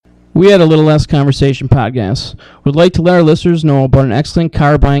We had a Little Less Conversation podcast. Would like to let our listeners know about an excellent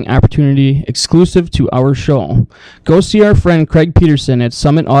car buying opportunity exclusive to our show. Go see our friend Craig Peterson at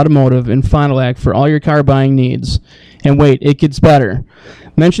Summit Automotive in Fond du Lac for all your car buying needs. And wait, it gets better.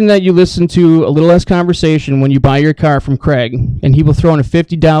 Mention that you listen to a Little Less Conversation when you buy your car from Craig, and he will throw in a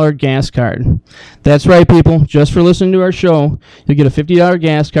 $50 gas card. That's right, people. Just for listening to our show, you'll get a $50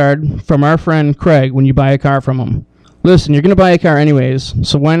 gas card from our friend Craig when you buy a car from him. Listen, you're going to buy a car anyways,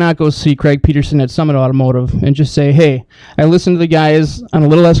 so why not go see Craig Peterson at Summit Automotive and just say, hey, I listened to the guys on a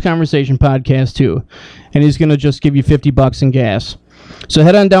Little Less Conversation podcast too, and he's going to just give you $50 in gas. So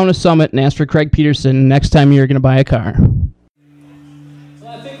head on down to Summit and ask for Craig Peterson next time you're going to buy a car.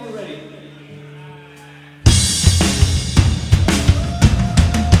 Well, I think we're ready.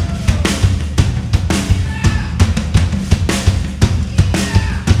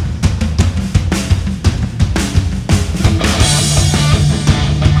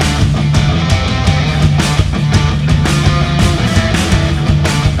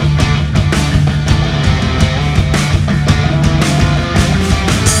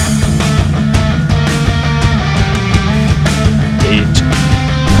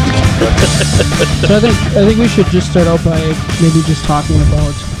 So I think we should just start out by maybe just talking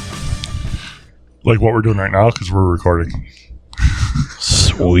about Like what we're doing right now, because we're recording.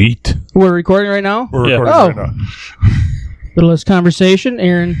 Sweet. we're recording right now. We're Yeah. recording right now. Little Less Conversation.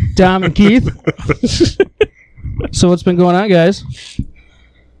 Aaron, Dom, and Keith. So what's been going on, guys?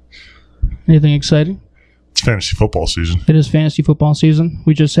 Anything exciting? It's fantasy football season. It is fantasy football season.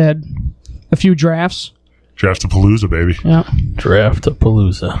 We just had a few drafts. Draft-a-palooza, baby. Yeah.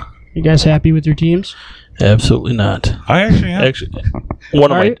 Draft-a-palooza. You guys happy with your teams? Absolutely not. I actually am. Actually,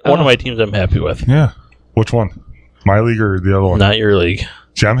 one of my teams I'm happy with. Yeah. Which one? My league or the other one? Not your league.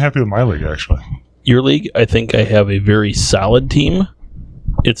 See, I'm happy with my league, actually. Your league, I think I have a very solid team.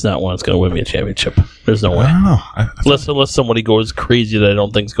 It's not one that's going to win me a championship. There's no I way. don't know. Unless somebody goes crazy that I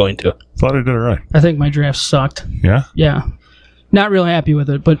don't think is going to. Thought I did it right. I think my draft sucked. Yeah? Yeah. Not real happy with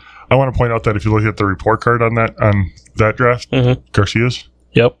it, but I want to point out that if you look at the report card on that draft, Mm-hmm. Garcia's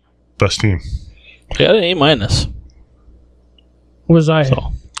Yep. best team. I got an A-. what was I?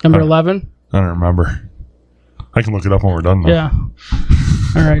 So, Number 11? I don't remember. I can look it up when we're done, though. Yeah.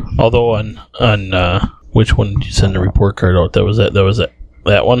 All right. although on which one did you send the report card out? That was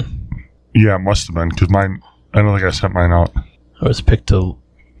that one? Yeah, it must have been, because mine, I don't think I sent mine out. I was picked to,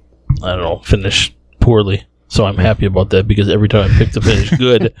 I don't know, finish poorly. So I'm happy about that because every time I pick to finish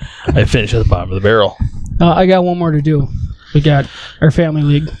good, I finish at the bottom of the barrel. I got one more to do. We got our family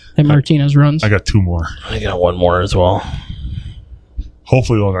league that Martinez runs. I got two more. I got one more as well.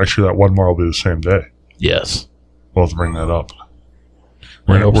 Hopefully, actually, that one more will be the same day. Yes. We'll have to bring that up.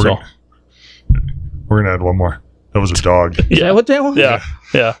 I hope so. We're going to add one more. That was a dog. Is that what that was? Yeah.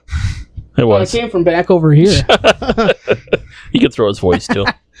 Yeah. It Well, it was. came from back over here. He could throw his voice too.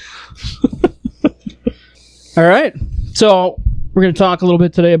 All right. So we're going to talk a little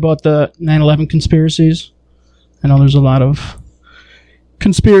bit today about the 9/11 conspiracies. I know there's a lot of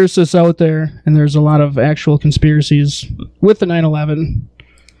conspiracists out there, and there's a lot of actual conspiracies with the 9/11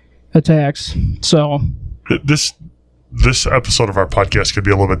 attacks. So This episode of our podcast could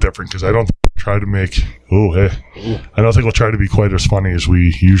be a little bit different because I don't think we'll try to make. Oh, hey. I don't think we'll try to be quite as funny as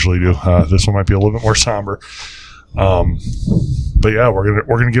we usually do. This one might be a little bit more somber. But yeah, we're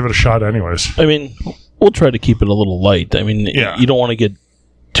gonna give it a shot anyways. I mean, we'll try to keep it a little light. I mean, Yeah. you don't want to get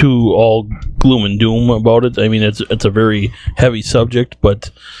too all gloom and doom about it. I mean, it's a very heavy subject,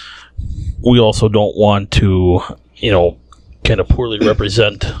 but we also don't want to, kind of poorly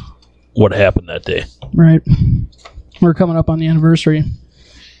represent what happened that day. right, we're coming up on the anniversary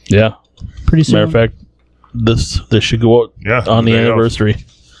Yeah. pretty soon. Matter of fact, this should go out Yeah, on the day of. anniversary.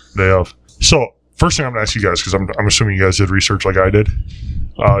 Day of. So first thing I'm gonna ask you guys, because I'm assuming you guys did research like I did.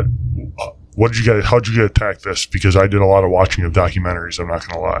 How'd you get attacked this? Because I did a lot of watching of documentaries. I'm not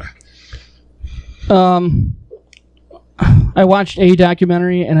gonna lie. I watched a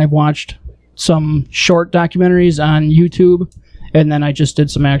documentary, and I've watched some short documentaries on YouTube, and then I just did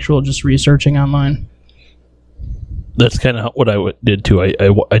some actual just researching online. That's kind of what I did too. I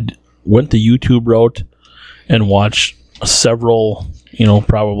went the YouTube route and watched several,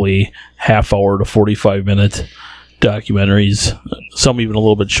 probably half hour to 45-minute documentaries, some even a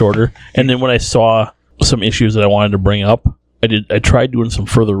little bit shorter. And then when I saw some issues that I wanted to bring up, I tried doing some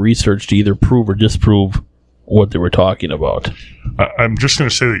further research to either prove or disprove what they were talking about. I'm just going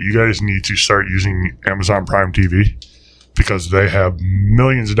to say that you guys need to start using Amazon Prime TV because they have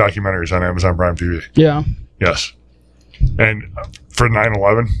millions of documentaries on Amazon Prime TV. Yeah. Yes. And for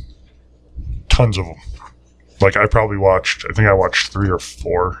 9/11, tons of them. Like I think I watched 3 or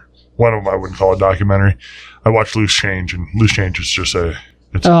 4 one of them I wouldn't call a documentary. I watched Loose Change, and Loose Change is just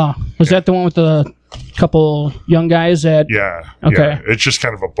was that the one with the couple young guys that... Yeah. Okay. Yeah. It's just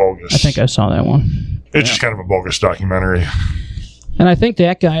kind of a bogus... I think I saw that one. It's just kind of a bogus documentary. And I think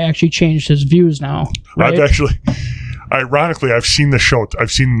that guy actually changed his views now. Right? Ironically, I've seen the show.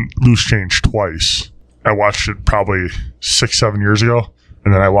 I've seen Loose Change twice. I watched it probably 6-7 years ago,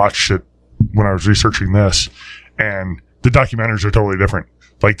 and then I watched it when I was researching this. And the documentaries are totally different.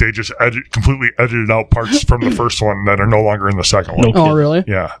 Like, they just completely edited out parts from the first one that are no longer in the second one. Oh, really?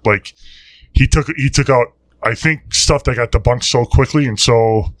 Yeah. Like, he took out, I think, stuff that got debunked so quickly and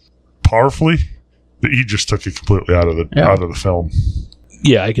so powerfully that he just took it completely out of the film.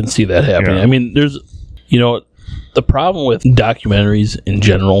 Yeah, I can see that happening. Yeah. I mean, there's, the problem with documentaries in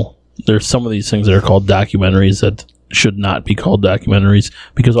general, there's some of these things that are called documentaries that should not be called documentaries,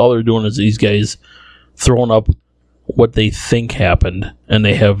 because all they're doing is these guys throwing up what they think happened, and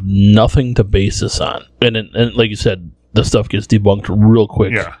they have nothing to base this on. And like you said, the stuff gets debunked real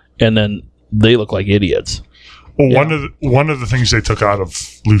quick. Yeah. And then they look like idiots. Well, one of the things they took out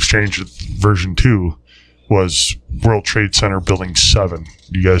of Loose Change version 2 was World Trade Center Building 7.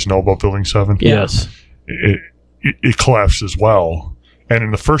 You guys know about Building 7? Yes. It collapsed as well. And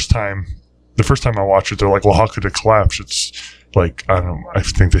in the first time I watched it, they're like, well, how could it collapse? It's like, I don't know, I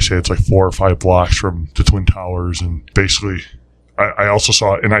think they say it's like 4 or 5 blocks from the Twin Towers. And basically, I also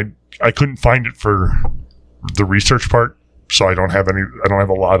saw it, and I couldn't find it for the research part, so I don't have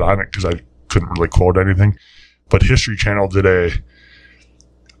a lot on it because I couldn't really quote anything. But History Channel did I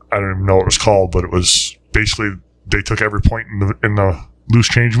don't even know what it was called, but it was basically, they took every point in the Loose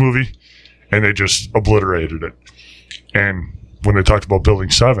Change movie and they just obliterated it. And when they talked about Building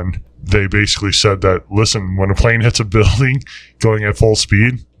 7, they basically said that, listen, when a plane hits a building going at full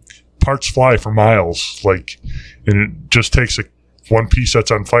speed, parts fly for miles. Like, and it just takes one piece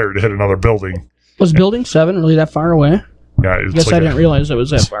that's on fire to hit another building. Was Building 7 really that far away? Yeah, I guess I didn't realize it was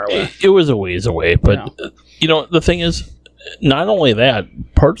that far away. It was a ways away, but the thing is, not only that,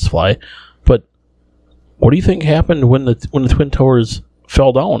 parts fly, but what do you think happened when the Twin Towers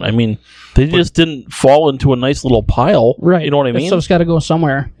fell down? I mean, they just didn't fall into a nice little pile, right? You know what I mean? So it's got to go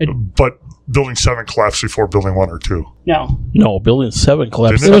somewhere. But Building 7 collapsed before Building 1 or 2. No, Building 7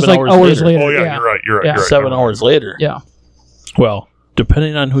 collapsed. It was like hours later. Oh yeah, you're right. You're right. 7 hours later. Yeah. Well,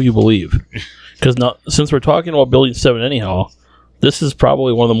 depending on who you believe. Because now, since we're talking about Building 7 anyhow, this is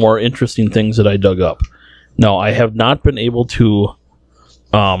probably one of the more interesting things that I dug up. Now, I have not been able to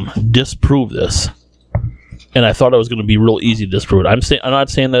disprove this, and I thought it was going to be real easy to disprove it. I'm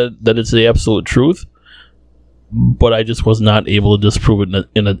not saying that it's the absolute truth, but I just was not able to disprove it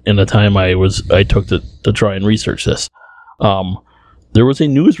in the time I took to try and research this. There was a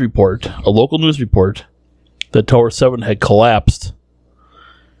local news report, that Tower 7 had collapsed.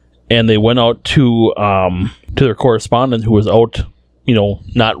 And they went out to their correspondent, who was out,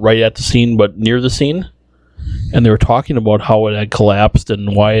 not right at the scene, but near the scene. And they were talking about how it had collapsed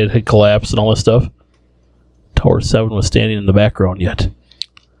and why it had collapsed and all this stuff. Tower 7 was standing in the background yet.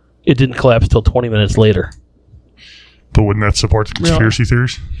 It didn't collapse till 20 minutes later. But wouldn't that support the conspiracy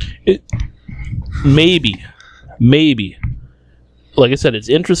theories? Maybe. Like I said, it's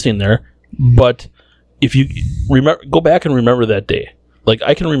interesting there. But if you go back and remember that day. Like,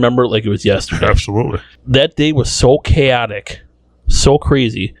 I can remember it like it was yesterday. Absolutely. That day was so chaotic, so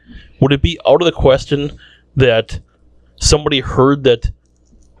crazy. Would it be out of the question that somebody heard that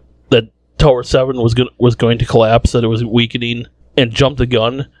Tower 7 was going to collapse, that it was weakening, and jumped the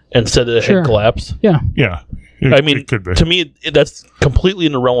gun and said that it had collapsed? Yeah. Yeah. It could be. To me, that's completely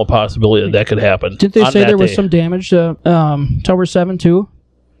in the realm of possibility that could happen. Did they say there was some damage to Tower 7 too?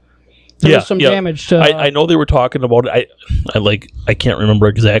 There was some damage to... I know they were talking about it. I can't remember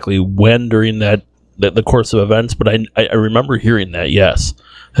exactly when during the course of events, but I remember hearing that, yes,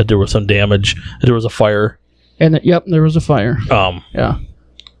 that there was some damage, that there was a fire. And there was a fire. Yeah.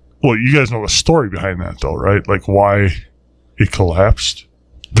 Well, you guys know the story behind that, though, right? Like, why it collapsed,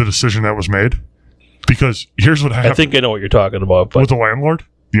 the decision that was made. Because here's what happened. I think I know what you're talking about. But with the landlord,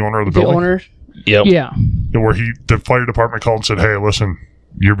 the owner of the building? The owner? Yep. Yeah. Where the fire department called and said, hey, listen,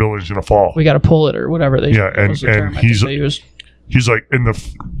 your building's going to fall. We got to pull it or whatever they and he's like,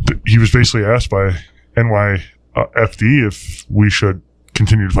 he was basically asked by NYFD if we should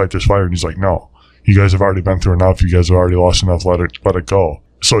continue to fight this fire. And he's like, no, you guys have already been through enough. You guys have already lost enough. Let it go.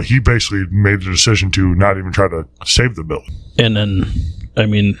 So he basically made the decision to not even try to save the building. And then,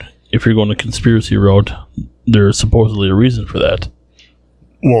 if you're going the conspiracy route, there's supposedly a reason for that.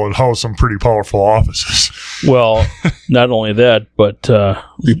 Well, it housed some pretty powerful offices. Well, not only that, but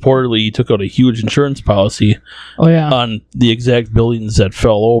reportedly he took out a huge insurance policy Oh yeah. on the exact buildings that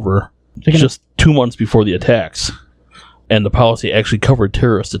fell over They're gonna- just 2 months before the attacks. And the policy actually covered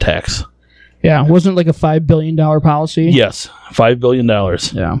terrorist attacks. Yeah. Wasn't it like a $5 billion policy? Yes, $5 billion.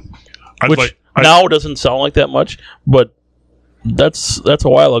 Yeah. Which now doesn't sound like that much, but that's a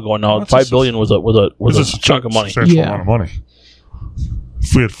while ago now. That's $5 billion was a chunk of money. Substantial Yeah. amount of money.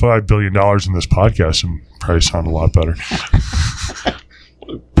 If we had $5 billion in this podcast, it would probably sound a lot better.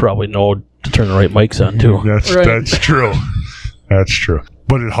 Probably know to turn the right mics on too. Right. That's true. That's true.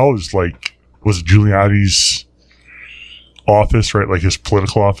 But it housed, like, was it Giuliani's office, right? Like his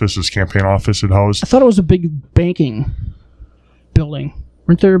political office, his campaign office, it housed. I thought it was a big banking building.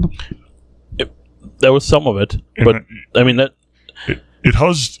 Weren't there? That was some of it, And but I mean that it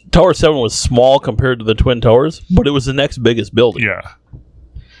housed, Tower 7 was small compared to the Twin Towers, but it was the next biggest building. yeah.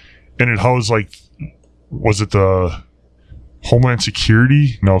 And it housed, like, was it the Homeland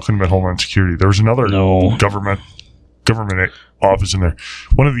Security? No, it couldn't have been Homeland Security. There was another No. government office in there.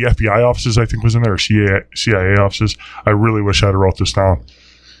 One of the FBI offices, I think, was in there, or CIA offices. I really wish I'd wrote this down.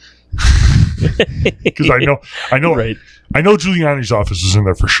 Because I know Right. I know Giuliani's office was in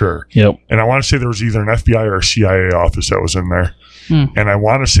there for sure. Yep. And I want to say there was either an FBI or a CIA office that was in there. And I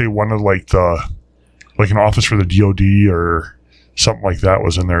want to say one of an office for the DOD or something like that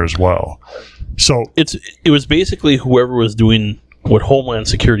was in there as well. So It was basically whoever was doing what Homeland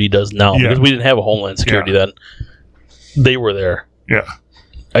Security does now, Yeah. because we didn't have a Homeland Security then. They were there. yeah,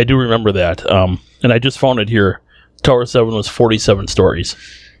 I do remember that. And I just found it here. Tower 7 was 47 stories.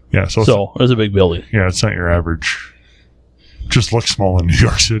 yeah. So So it was a big building. yeah, it's not your average. Just looks small in New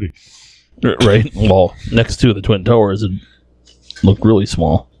York City. Right? Well, next to the Twin Towers, it looked really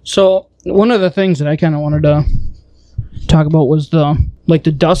small. So one of the things that I kind of wanted to talk about was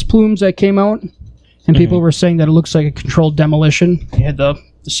the dust plumes that came out, and people were saying that it looks like a controlled demolition. You had the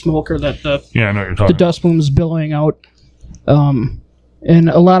smoke or that the Yeah, I know what you're talking. dust plumes billowing out, and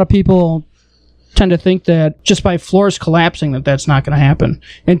a lot of people tend to think that just by floors collapsing that's not going to happen.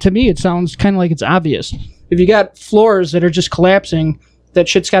 And to me, it sounds kind of like it's obvious. If you got floors that are just collapsing, that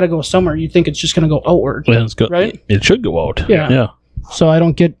shit's got to go somewhere. You think it's just going to go outward. Yeah, it's good. Right? It should go out. Yeah. Yeah. So I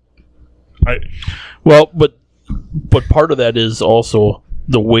don't get. Well, but part of that is also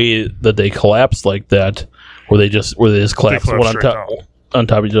the way that they collapsed like that, where they just collapsed collapse one on straight top on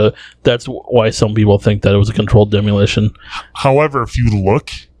top of each other. That's why some people think that it was a controlled demolition. However, if you look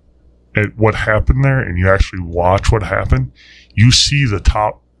at what happened there and you actually watch what happened, you see the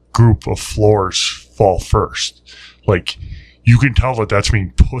top group of floors fall first. Like, you can tell that that's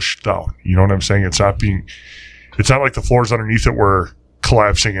being pushed down. You know what I'm saying? It's not like the floors underneath it were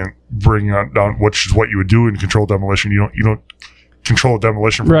collapsing and bringing it down, which is what you would do in controlled demolition. You don't control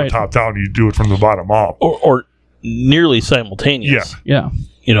demolition from Right. the top down. You do it from the bottom up. Or nearly simultaneous. Yeah. Yeah.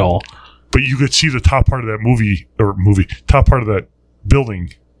 You know, But you could see the top part of that top part of that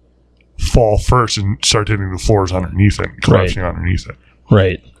building fall first and start hitting the floors underneath it, and collapsing underneath it.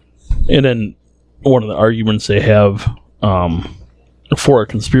 right. And then one of the arguments they have for a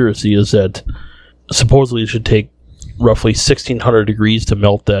conspiracy is that supposedly it should take roughly 1,600 degrees to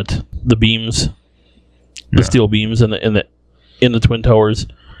melt the beams, the steel beams in the Twin Towers,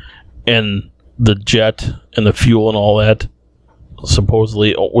 and the jet and the fuel and all that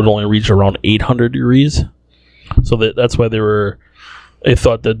supposedly would only reach around 800 degrees. So that's why they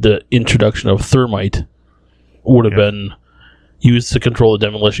thought that the introduction of thermite would have been used to control the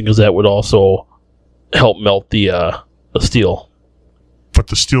demolition, because that would also help melt the steel. But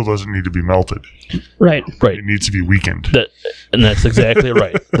the steel doesn't need to be melted. Right. Right. It needs to be weakened. And that's exactly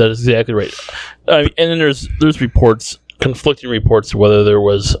right. That is exactly right. And then there's conflicting reports whether there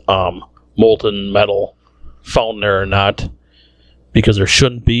was molten metal found there or not, because there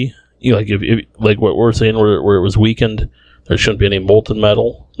shouldn't be. You know, like if like what we're saying, where it was weakened, there shouldn't be any molten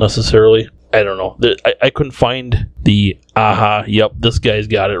metal necessarily. I don't know. I couldn't find the yep, this guy's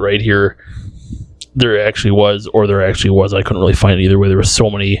got it right here. There actually was, or there actually was. I couldn't really find it either way. There were so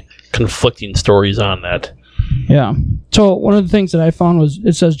many conflicting stories on that. Yeah. So one of the things that I found was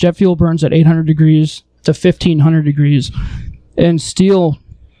it says jet fuel burns at 800 degrees to 1,500 degrees, and steel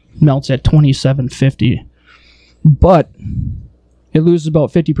melts at 2,750. But it loses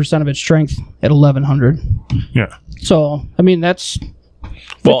about 50% of its strength at 1,100. Yeah. So I mean that's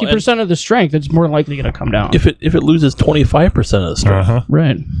 50% of the strength. It's more likely going to come down. If it loses 25% of the strength, Uh-huh.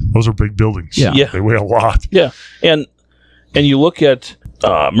 Right. Those are big buildings. Yeah. Yeah. They weigh a lot. yeah, and you look at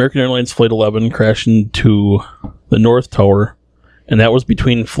American Airlines Flight 11 crashing to the North Tower, and that was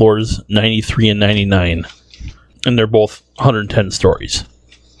between floors 93 and 99, and they're both 110 stories.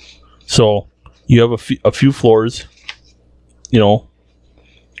 So you have a few floors,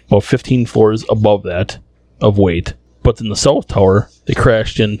 about 15 floors above that of weight. But in the South Tower, they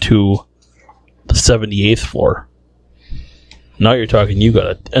crashed into the 78th floor. Now you're talking, you got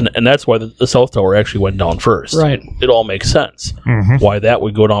it. And that's why the South Tower actually went down first. Right. It all makes sense. Mm-hmm. Why that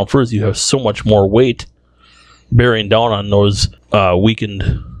would go down first. You have so much more weight bearing down on those weakened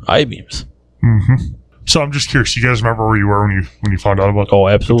I-beams. Mm-hmm. So I'm just curious. You guys remember where you were when you found out about? Oh,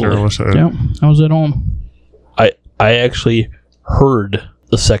 absolutely. Yeah, I was at home. I actually heard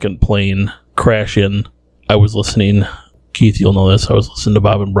the second plane crash in. I was listening. Keith, you'll know this. I was listening to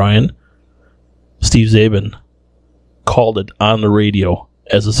Bob and Brian. Steve Zabin called it on the radio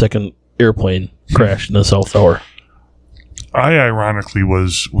as the second airplane crashed in the South Tower. I ironically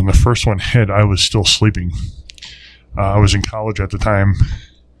was, when the first one hit, I was still sleeping. I was in college at the time,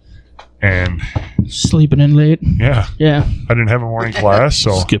 and Sleeping in late. yeah, Yeah. I didn't have a morning class,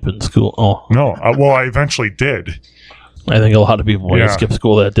 so Skipping school. Oh, no. I eventually did. I think a lot of people Yeah. skip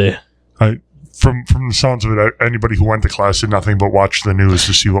school that day. From the sounds of it, anybody who went to class did nothing but watch the news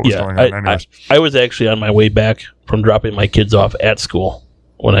to see what was going on. Anyways, I was actually on my way back from dropping my kids off at school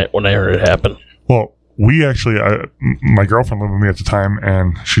when I heard it happen. well, we actually, my girlfriend lived with me at the time,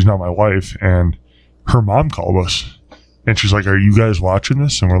 and she's now my wife, and her mom called us, and she's like, "Are you guys watching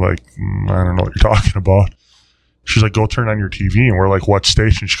this?" And we're like, "I don't know what you're talking about." She's like, "Go turn on your TV," and we're like, "What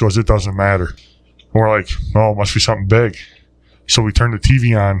station?" She goes, "It doesn't matter." And we're like, "Oh, it must be something big." So we turned the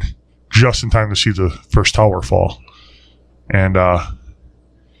TV on just in time to see the first tower fall, and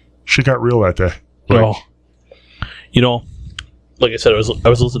shit got real that day. Like, like I said, I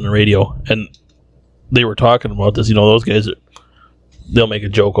was listening to radio, and they were talking about this. Those guys, they'll make a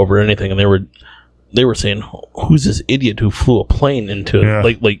joke over anything, and they were saying, "Who's this idiot who flew a plane into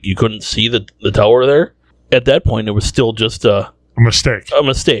like you couldn't see the tower there?" At that point, it was still just a mistake.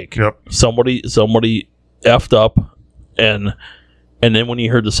 Yep. Somebody effed up, and then when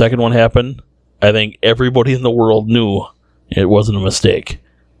you heard the second one happen, I think everybody in the world knew it wasn't a mistake.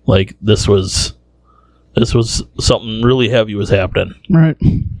 Like this was something really heavy was happening. Right.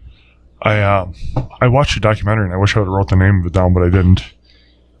 I watched a documentary, and I wish I would have wrote the name of it down, but I didn't.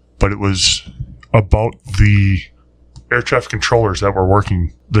 But it was about the air traffic controllers that were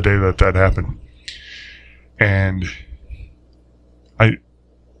working the day that happened. And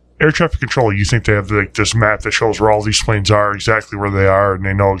air traffic control, you think they have like this map that shows where all these planes are, exactly where they are, and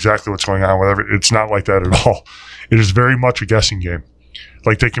they know exactly what's going on, whatever. It's not like that at all. It is very much a guessing game.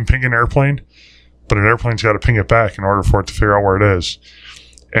 Like they can ping an airplane, but an airplane's got to ping it back in order for it to figure out where it is.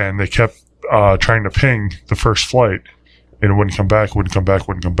 And they kept trying to ping the first flight, and it wouldn't come back.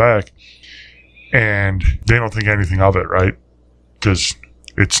 And they don't think anything of it, right? Because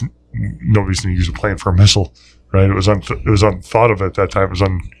nobody's going to use a plane for a missile, right? It was unthought of at that time. It was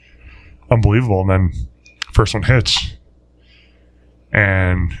unbelievable. And then first one hits,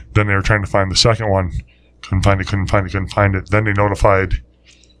 and then they were trying to find the second one. Couldn't find it. Then they notified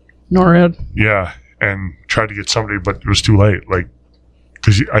NORAD. Yeah, and tried to get somebody, but it was too late. Like,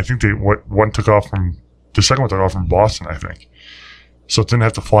 because I think the second one took off from Boston, I think. So it didn't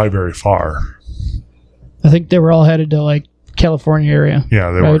have to fly very far. I think they were all headed to like California area. Yeah,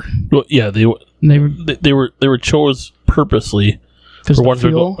 they right? were. Well, yeah, they were chose purposely for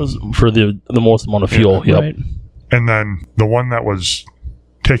the most amount of fuel. Yeah, yep. Right. And then the one that was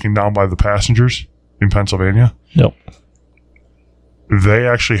taken down by the passengers in Pennsylvania. Yep. They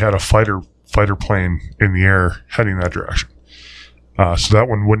actually had a fighter plane in the air heading that direction. So that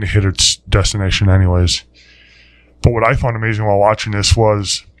one wouldn't hit its destination anyways. But what I found amazing while watching this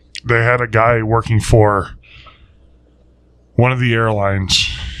was they had a guy working for one of the airlines,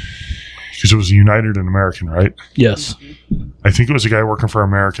 because it was United and American, right? Yes. I think it was a guy working for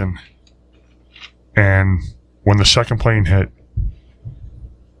American. And when the second plane hit,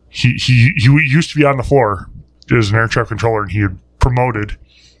 he used to be on the floor as an air traffic controller, and he had promoted.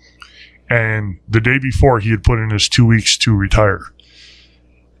 And the day before, he had put in his 2 weeks to retire.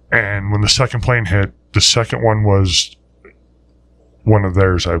 And when the second plane hit, the second one was one of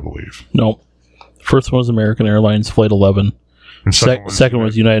theirs, I believe. No. First one was American Airlines Flight 11. And second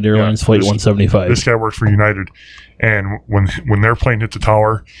was United Airlines Flight 175. This guy worked for United, and when their plane hit the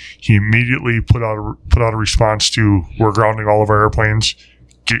tower, he immediately put out a response to, "We're grounding all of our airplanes.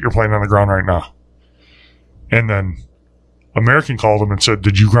 Get your plane on the ground right now." And then American called him and said,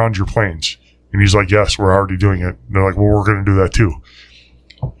 "Did you ground your planes?" And he's like, "Yes, we're already doing it." And they're like, "Well, we're going to do that too."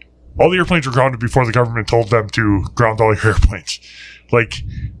 All the airplanes were grounded before the government told them to ground all your airplanes. Like,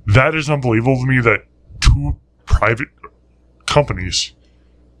 that is unbelievable to me that two private companies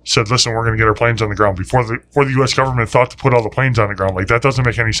said, listen, we're going to get our planes on the ground before the U.S. government thought to put all the planes on the ground. Like, that doesn't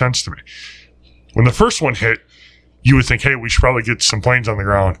make any sense to me. When the first one hit, you would think, hey, we should probably get some planes on the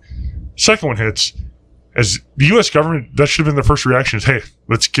ground. Second one hits, as the U.S. government, that should have been the first reaction is, hey,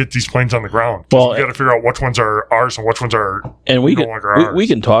 let's get these planes on the ground. Well, we got to figure out which ones are ours and which ones are and no longer ours. We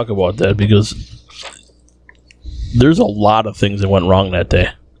can talk about that because there's a lot of things that went wrong that day.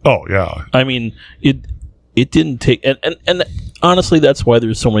 Oh, yeah. I mean, it didn't take... And honestly, that's why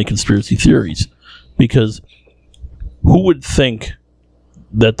there's so many conspiracy theories. Because who would think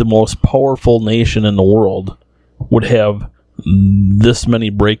that the most powerful nation in the world would have this many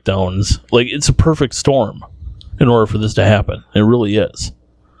breakdowns? Like, it's a perfect storm in order for this to happen. It really is.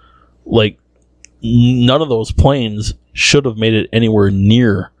 Like, none of those planes should have made it anywhere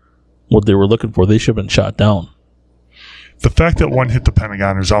near what they were looking for. They should have been shot down. The fact that one hit the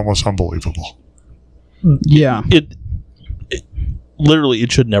Pentagon is almost unbelievable. Yeah. It literally,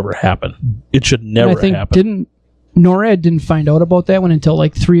 it should never happen. It should never And I think happen. NORAD didn't find out about that one until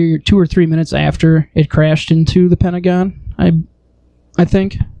like 2 or 3 minutes after it crashed into the Pentagon. I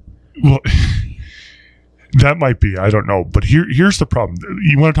think. Well, that might be. I don't know. But here's the problem.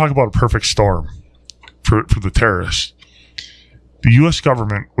 You want to talk about a perfect storm for the terrorists. The U.S.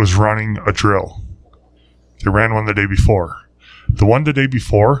 government was running a drill. They ran one the day before. The one the day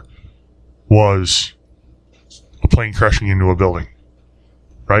before was a plane crashing into a building.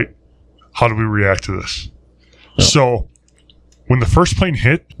 Right? How do we react to this? Yeah. So, when the first plane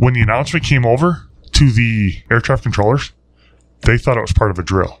hit, when the announcement came over to the air traffic controllers, they thought it was part of a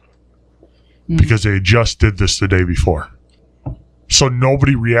drill. Because they just did this the day before. So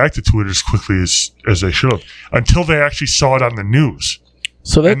nobody reacted to it as quickly as they should have until they actually saw it on the news.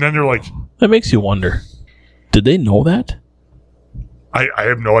 So that, and then they're like... That makes you wonder. Did they know that? I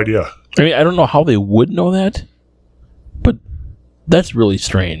have no idea. I mean, I don't know how they would know that, but that's really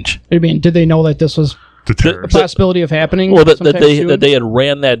strange. I mean, did they know that this was a possibility of happening? Well, that they had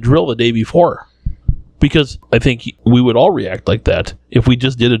ran that drill the day before. Because I think we would all react like that if we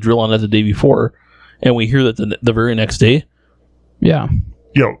just did a drill on it the day before and we hear that the very next day. Yeah.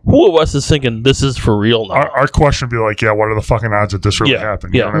 Yo, who of us is thinking this is for real now? Our question would be like, yeah, what are the fucking odds that this really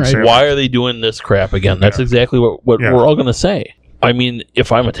happened? You know what I'm saying? Why are they doing this crap again? That's exactly what we're all going to say. I mean,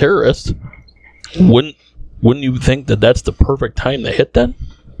 if I'm a terrorist, wouldn't you think that that's the perfect time to hit then?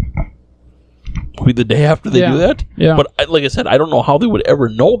 Would be the day after they do that? Yeah. But like I said, I don't know how they would ever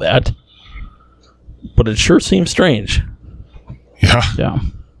know that. But it sure seems strange. Yeah. Yeah.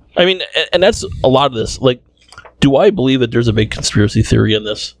 I mean, and that's a lot of this. Like, do I believe that there's a big conspiracy theory in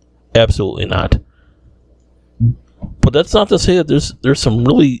this? Absolutely not. But that's not to say that there's some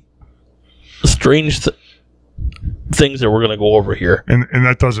really strange things that we're going to go over here. And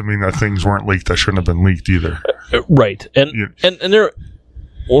that doesn't mean that things weren't leaked that shouldn't have been leaked either. Right. And there,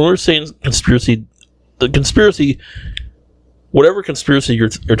 when we're saying conspiracy, the conspiracy, whatever conspiracy you're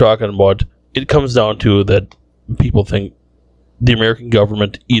talking about, it comes down to that people think the American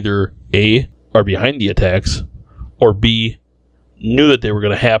government either A, are behind the attacks, or B, knew that they were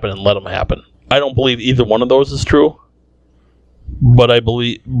going to happen and let them happen. I don't believe either one of those is true, but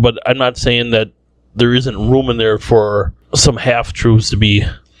I'm not saying that there isn't room in there for some half-truths to be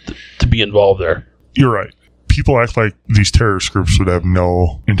involved there. You're right. People act like these terrorist groups would have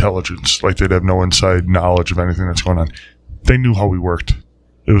no intelligence, like they'd have no inside knowledge of anything that's going on. They knew how we worked.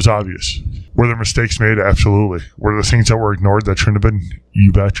 It was obvious. Were there mistakes made? Absolutely. Were there things that were ignored that shouldn't have been?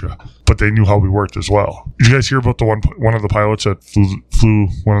 You betcha. But they knew how we worked as well. Did you guys hear about the one of the pilots that flew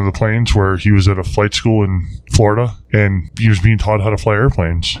one of the planes where he was at a flight school in Florida and he was being taught how to fly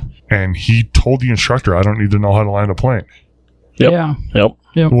airplanes? And he told the instructor, I don't need to know how to land a plane. Yep. Yeah.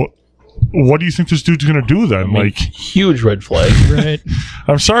 Yep. What do you think this dude's going to do then? I mean, huge red flag. Right.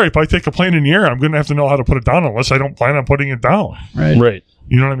 I'm sorry, if I take a plane in the air, I'm going to have to know how to put it down unless I don't plan on putting it down. Right.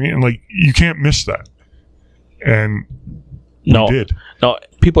 You know what I mean? Like, you can't miss that. And we did. Now,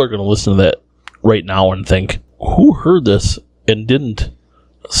 people are going to listen to that right now and think, who heard this and didn't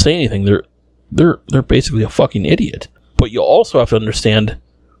say anything? They're basically a fucking idiot. But you also have to understand,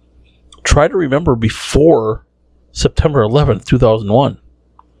 try to remember before September 11th, 2001.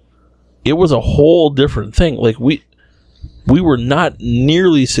 It was a whole different thing. Like, we were not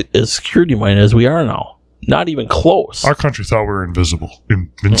nearly as security-minded as we are now. Not even close. Our country thought we were invincible.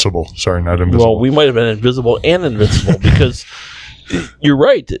 Sorry, not invisible. Well, we might have been invisible and invincible because you're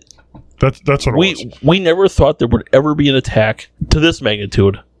right. That's what it was. We never thought there would ever be an attack to this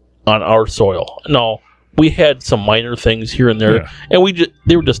magnitude on our soil. No, we had some minor things here and there, and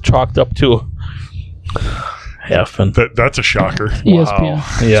they were just chalked up to Halfman. That's a shocker. ESPN.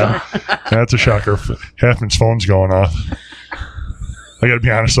 Wow. Yeah. That's a shocker. Halfman's phone's going off. I got to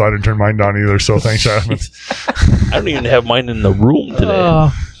be honest, though, I didn't turn mine down either. So thanks, Adam. I don't even have mine in the room today.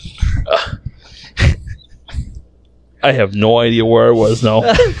 I have no idea where I was now.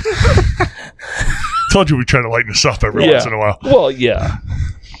 Told you we try to lighten this up every once in a while. Well, yeah.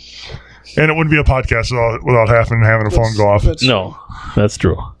 And it wouldn't be a podcast without having a phone go off. No, that's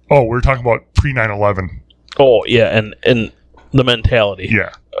true. Oh, we're talking about pre 9/11. Oh, yeah, and the mentality.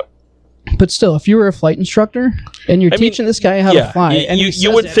 Yeah. But still, if you were a flight instructor and you're teaching this guy how to fly, and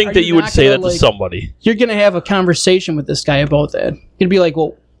you would think that you would say that to somebody. You're going to have a conversation with this guy about that. You'd be like,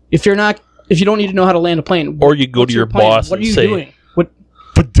 well, if you don't need to know how to land a plane, or you go to your boss what and are you say, doing?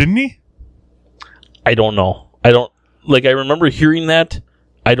 But didn't he? I don't know. I remember hearing that.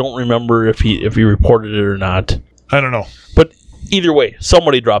 I don't remember if he reported it or not. I don't know. But either way,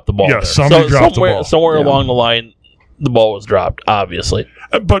 somebody dropped the ball. Yeah, there. somebody dropped the ball. Somewhere along the line, the ball was dropped, obviously.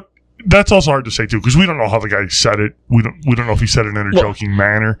 But that's also hard to say, too, because we don't know how the guy said it. We don't know if he said it in a joking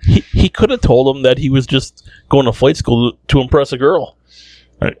manner. He could have told him that he was just going to flight school to impress a girl.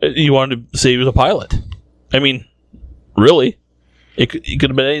 He wanted to say he was a pilot. I mean, really, it could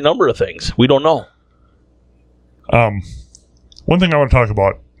have been any number of things. We don't know. One thing I want to talk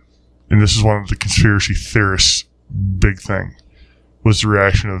about, and this is one of the conspiracy theorists' big thing, was the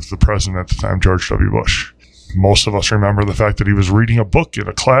reaction of the president at the time, George W. Bush. Most of us remember the fact that he was reading a book in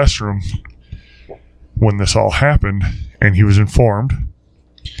a classroom when this all happened, and he was informed.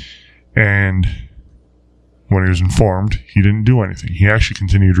 And when he was informed, he didn't do anything. He actually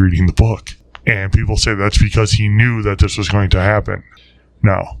continued reading the book. And people say that's because he knew that this was going to happen.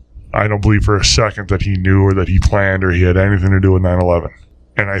 Now, I don't believe for a second that he knew or that he planned or he had anything to do with 9/11.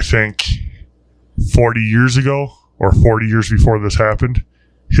 And I think 40 years ago or 40 years before this happened,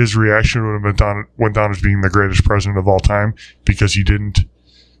 his reaction would have went down as being the greatest president of all time because he didn't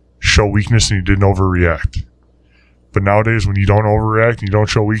show weakness and he didn't overreact. But nowadays, when you don't overreact and you don't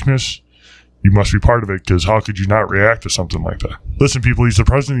show weakness, you must be part of it, because how could you not react to something like that? Listen, people, he's the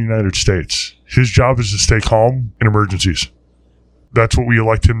president of the United States. His job is to stay calm in emergencies. That's what we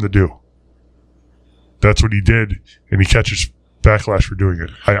elect him to do. That's what he did, and he catches backlash for doing it.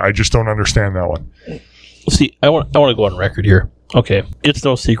 I just don't understand that one. See, I want to go on record here. Okay, it's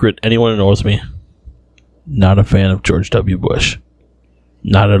no secret. Anyone who knows me, not a fan of George W. Bush.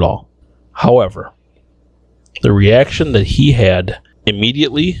 Not at all. However, the reaction that he had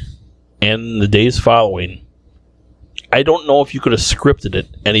immediately and the days following, I don't know if you could have scripted it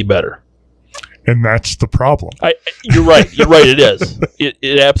any better. And that's the problem. You're right. You're right. It is.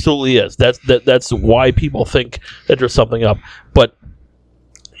 It absolutely is. That's why people think that there's something up. But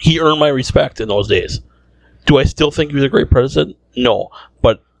he earned my respect in those days. Do I still think he was a great president? No.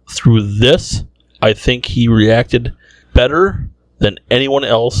 But through this, I think he reacted better than anyone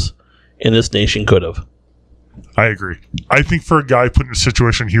else in this nation could have. I agree. I think for a guy put in a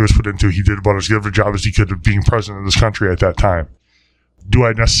situation he was put into, he did about as good of a job as he could of being president of this country at that time. Do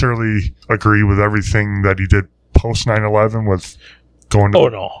I necessarily agree with everything that he did post 9/11 with going to... Oh,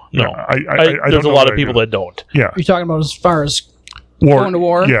 no. I there's a lot of people that don't. Yeah. You're talking about as far as going to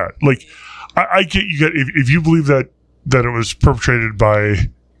war? Yeah. Like, I get you get if you believe that it was perpetrated by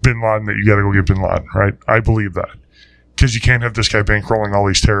bin Laden, that you got to go get bin Laden, right? I believe that. Because you can't have this guy bankrolling all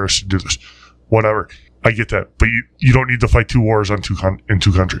these terrorists to do this. Whatever. I get that. But you don't need to fight two wars in two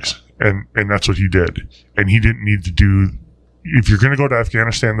countries. And that's what he did. And he didn't need to do... If you're going to go to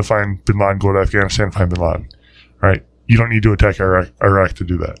Afghanistan to find bin Laden, go to Afghanistan to find bin Laden, right? You don't need to attack Iraq to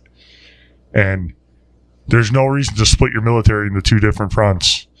do that. And there's no reason to split your military into two different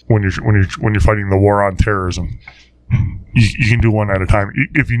fronts when you're fighting the war on terrorism. You can do one at a time.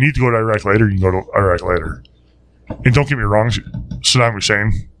 If you need to go to Iraq later, you can go to Iraq later. And don't get me wrong, Saddam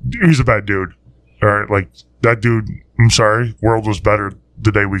Hussein, he was a bad dude. All right, like that dude. I'm sorry, world was better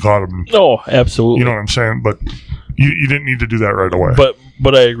the day we caught him. No, absolutely. You know what I'm saying? But you didn't need to do that right away.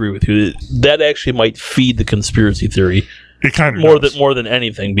 But I agree with you. That actually might feed the conspiracy theory. It kind of more than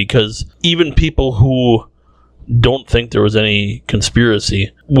anything, because even people who don't think there was any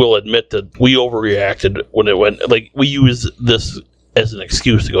conspiracy will admit that we overreacted when it went. Like, we use this as an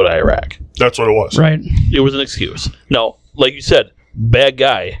excuse to go to Iraq. That's what it was. Right. It was an excuse. Now, like you said, bad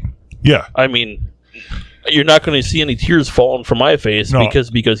guy. Yeah. I mean, you're not going to see any tears falling from my face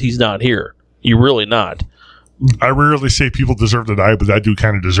because he's not here. You're really not. I rarely say people deserve to die, but that dude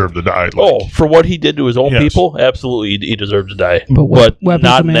kind of deserved to die. Like, for what he did to his own people, absolutely, he desered to die. But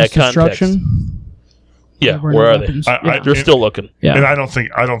not in that context. Yeah, where are they? They're still looking. Yeah. And I don't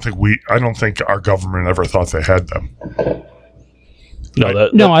think our government ever thought they had them.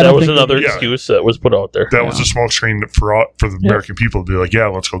 That was another excuse that was put out there. That was a smoke screen for the American people to be like, yeah,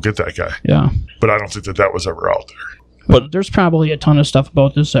 let's go get that guy. Yeah. But I don't think that was ever out there. But There's probably a ton of stuff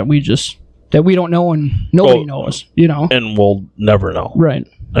about this that we don't know and nobody knows, and we'll never know. Right.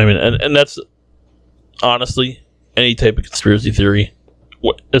 I mean, and that's honestly any type of conspiracy theory,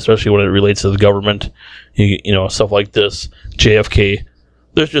 especially when it relates to the government, you know, stuff like this, JFK.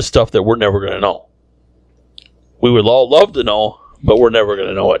 There's just stuff that we're never going to know. We would all love to know, but we're never going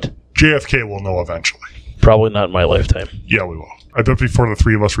to know it. JFK will know eventually. Probably not in my lifetime. Yeah, we will. I bet before the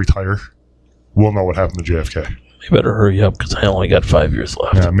three of us retire, we'll know what happened to JFK. You better hurry up because I only got 5 years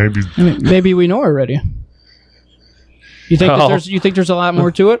left. Yeah, maybe. I mean, maybe we know already. You think there's a lot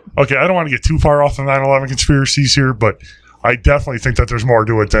more to it? Okay, I don't want to get too far off the 9/11 conspiracies here, but I definitely think that there's more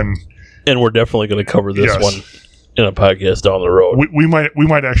to it than. And we're definitely going to cover this Yes. one in a podcast down the road. We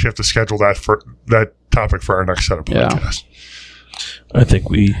might actually have to schedule that topic for our next set of Yeah. podcasts. I think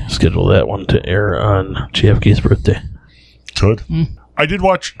we schedule that one to air on JFK's birthday. Good. I did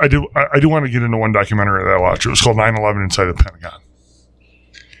watch. I do want to get into one documentary that I watched. It was called 9/11 Inside the Pentagon.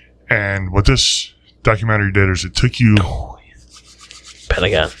 And what this documentary did is it took you.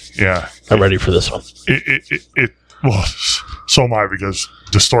 Pentagon. Yeah. I'm ready for this one. Well, so am I, because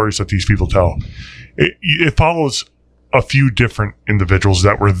the stories that these people tell, it follows a few different individuals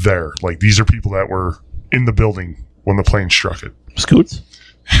that were there. Like, these are people that were in the building when the plane struck it. Scoots?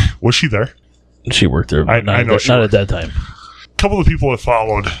 Was she there? She worked there. I Not know she at worked. that time. A couple of people that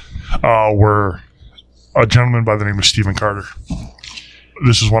followed were a gentleman by the name of Stephen Carter.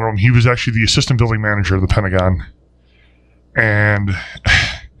 This is one of them. He was actually the assistant building manager of the Pentagon. And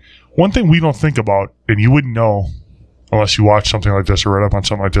one thing we don't think about, and you wouldn't know unless you watch something like this or read up on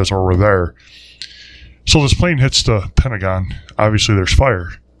something like this or were there. So this plane hits the Pentagon. Obviously, there's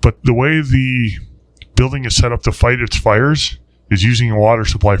fire. But the way the building is set up to fight its fires is using a water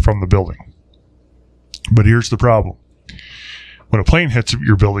supply from the building. But here's the problem. When a plane hits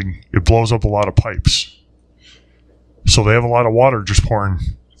your building, it blows up a lot of pipes. So they have a lot of water just pouring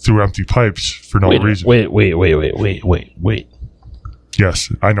through empty pipes for no reason. Wait.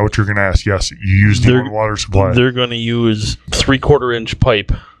 Yes, I know what you're going to ask. Yes, you use the own water supply. They're going to use 3/4 inch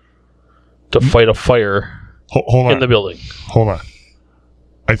pipe to fight a fire Hold on. in the building. Hold on.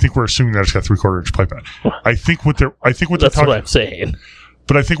 I think we're assuming that it's got 3/4 inch pipe in. I think what they're That's talking. what I'm saying.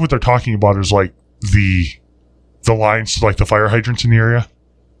 But I think what they're talking about is like the lines to like the fire hydrants in the area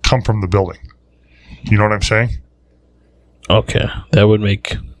come from the building. You know what I'm saying? Okay, that would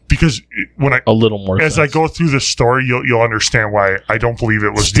make Because when a little more as sense. I go through this story, you'll understand why I don't believe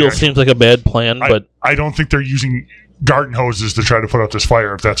it was. Still seems like a bad plan, but I don't think they're using garden hoses to try to put out this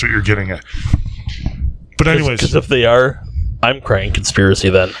fire. If that's what you're getting at. But anyways, because if they are, I'm crying conspiracy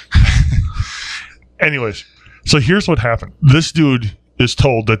then. anyways, so here's what happened. This dude is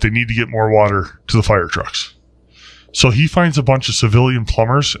told that they need to get more water to the fire trucks. So he finds a bunch of civilian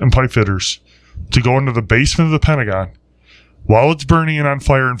plumbers and pipe fitters to go into the basement of the Pentagon while it's burning and on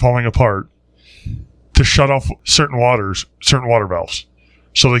fire and falling apart to shut off certain water valves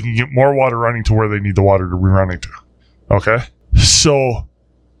so they can get more water running to where they need the water to be running to. Okay? So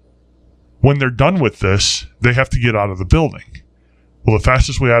when they're done with this, they have to get out of the building. Well, the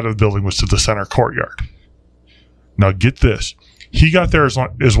fastest way out of the building was to the center courtyard. Now get this. He got there as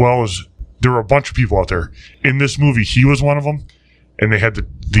well as there were a bunch of people out there. In this movie, he was one of them, and they had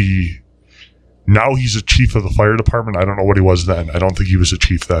the now he's a chief of the fire department. I don't know what he was then. I don't think he was a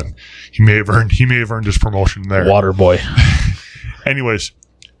chief then. He may have earned his promotion there. Water boy. Anyways,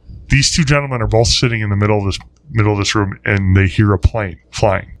 these two gentlemen are both sitting in the middle of this room, and they hear a plane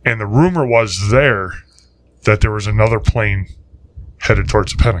flying. And the rumor was there that there was another plane headed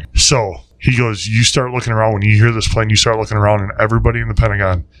towards the Pentagon. So he goes, you start looking around. When you hear this plane, you start looking around, and everybody in the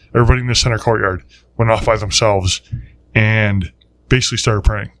Pentagon, everybody in the center courtyard went off by themselves and basically started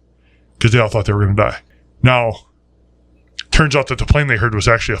praying because they all thought they were going to die. Now, turns out that the plane they heard was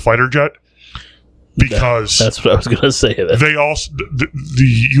actually a fighter jet because That's what I was going to say. That they also,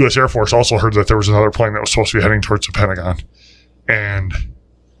 the U.S. Air Force also heard that there was another plane that was supposed to be heading towards the Pentagon and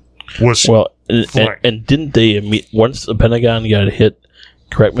was flying. and didn't they, once the Pentagon got hit,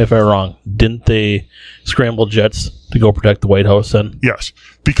 correct me if I'm wrong, didn't they scramble jets to go protect the White House then? Yes,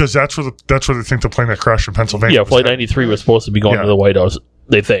 because that's where they think the plane that crashed in Pennsylvania. Yeah, was Flight headed. 93 was supposed to be going to the White House,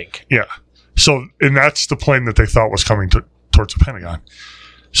 they think. Yeah. So, and that's the plane that they thought was coming towards the Pentagon.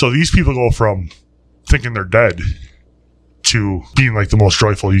 So these people go from thinking they're dead to being like the most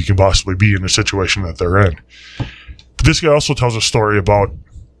joyful you can possibly be in the situation that they're in. But this guy also tells a story about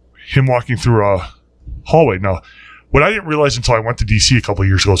him walking through a hallway. Now, what I didn't realize until I went to D.C. a couple of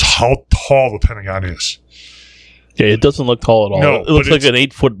years ago is how tall the Pentagon is. Yeah, it doesn't look tall at all. No, it looks but like an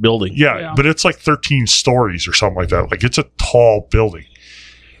 8-foot building. Yeah, but it's like 13 stories or something like that. Like, it's a tall building.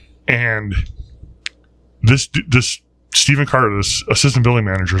 And this Stephen Carter, this assistant building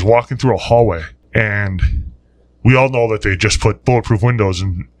manager, is walking through a hallway, and we all know that they just put bulletproof windows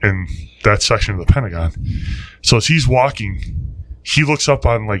in that section of the Pentagon. So as he's walking, he looks up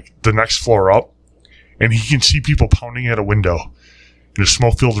on like the next floor up, and he can see people pounding at a window in a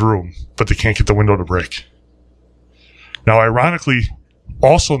smoke-filled room, but they can't get the window to break. Now, ironically,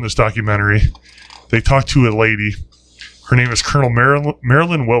 also in this documentary, they talked to a lady. Her name is Colonel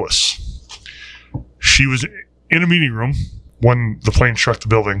Marilyn Willis. She was in a meeting room when the plane struck the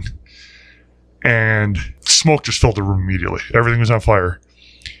building, and smoke just filled the room immediately. Everything was on fire.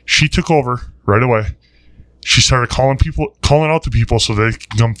 She took over right away. She started calling out to people so they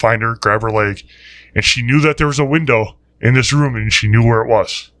could come find her, grab her leg, and she knew that there was a window in this room, and she knew where it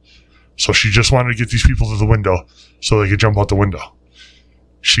was. So she just wanted to get these people to the window so they could jump out the window.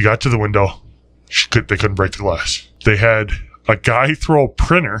 She got to the window. They couldn't break the glass. They had a guy throw a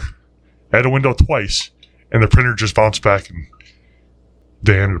printer at a window twice, and the printer just bounced back, and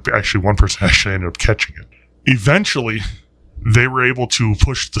one person actually ended up catching it. Eventually, they were able to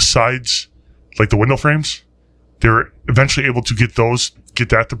push the sides, like the window frames. They were eventually able to get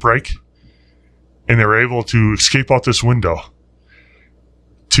that to break, and they were able to escape out this window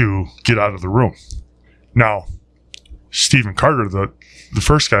to get out of the room. Now, Stephen Carter, the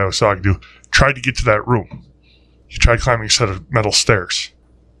first guy I was talking to, tried to get to that room. He tried climbing a set of metal stairs.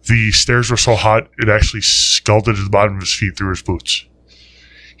 The stairs were so hot, it actually scalded at the bottom of his feet through his boots.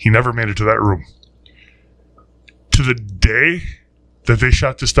 He never made it to that room. To the day that they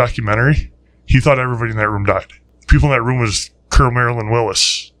shot this documentary, he thought everybody in that room died. People in that room was Colonel Marilyn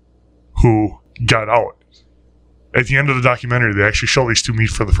Willis, who got out. At the end of the documentary, they actually show these two meet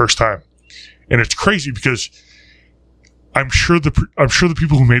for the first time. And it's crazy because I'm sure the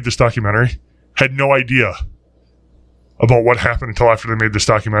people who made this documentary had no idea about what happened until after they made this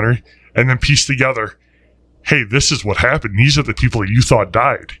documentary, and then pieced together, hey, this is what happened. These are the people that you thought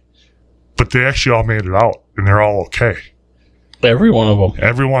died. But they actually all made it out, and they're all okay. Every one of them.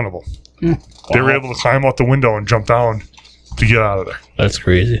 Every one of them. They were able to climb out the window and jump down to get out of there. That's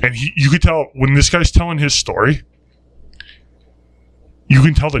crazy. And you could tell, when this guy's telling his story, you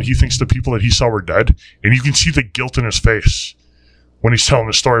can tell that he thinks the people that he saw were dead, and you can see the guilt in his face when he's telling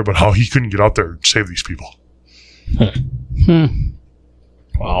the story about how he couldn't get out there and save these people.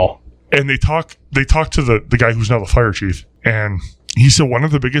 Wow. And they talk to the guy who's now the fire chief, and he said one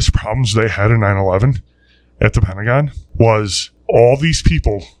of the biggest problems they had in 9/11 at the Pentagon was all these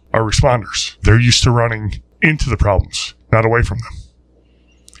people are responders. They're used to running into the problems, not away from them.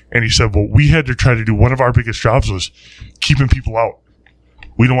 And he said, what we had to try to do, one of our biggest jobs was keeping people out.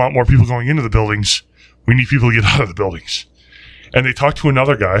 We don't want more people going into the buildings. We need people to get out of the buildings. And they talked to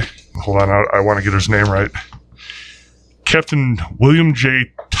another guy. Hold on, I want to get his name right. Captain William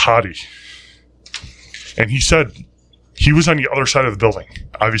J. Toddy. And he said he was on the other side of the building.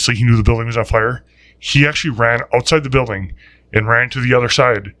 Obviously, he knew the building was on fire. He actually ran outside the building and ran to the other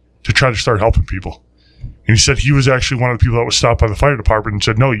side to try to start helping people. And he said he was actually one of the people that was stopped by the fire department and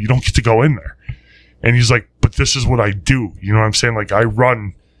said, no, you don't get to go in there. And he's like, but this is what I do. You know what I'm saying? Like, I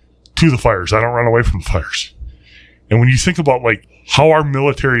run to the fires. I don't run away from the fires. And when you think about, like, how our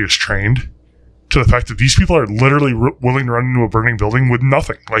military is trained to the fact that these people are literally willing to run into a burning building with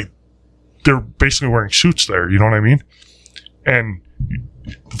nothing. Like, they're basically wearing suits there. You know what I mean? And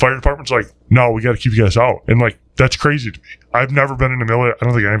the fire department's like, no, we got to keep you guys out. And, like, that's crazy to me. I've never been in the military. I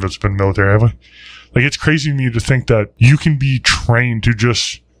don't think any of us have been in the military, have we? Like, it's crazy to me to think that you can be trained to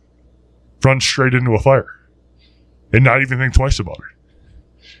just run straight into a fire and not even think twice about it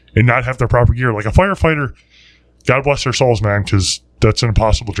and not have the proper gear. Like, a firefighter, God bless their souls, man, because that's an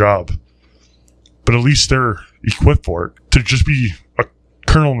impossible job. But at least they're equipped for it. To just be a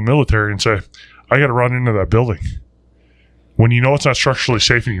colonel in the military and say, I got to run into that building when you know it's not structurally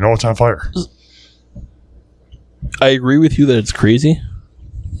safe and you know it's on fire. I agree with you that it's crazy,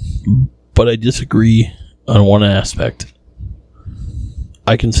 but I disagree on one aspect.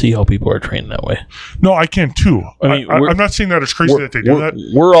 I can see how people are trained that way. No, I can too. I mean, I'm not saying that it's crazy that they do that.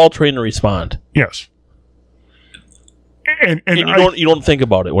 We're all trained to respond. Yes. And you don't think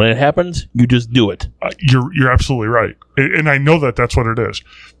about it when it happens. You just do it. You're absolutely right, and I know that that's what it is.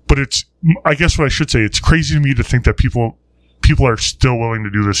 But it's, I guess what I should say, it's crazy to me to think that people are still willing to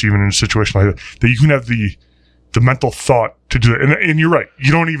do this even in a situation like that. That you can have the mental thought to do it, and you're right.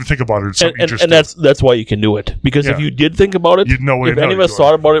 You don't even think about it. It's something that's why you can do it. Because if you did think about it, you'd know if any of us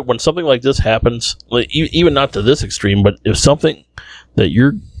thought about it when something like this happens, like, even not to this extreme, but if something that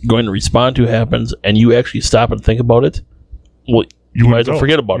you're going to respond to happens and you actually stop and think about it, well, you might as well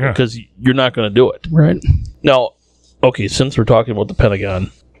forget about it because you're not going to do it. Right. Now, okay, since we're talking about the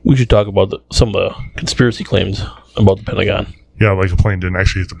Pentagon, we should talk about some of the conspiracy claims about the Pentagon. Yeah, like a plane didn't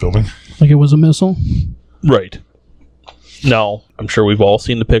actually hit the building. Like it was a missile. Right. Now, I'm sure we've all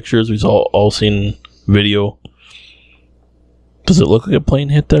seen the pictures. We've all seen video. Does it look like a plane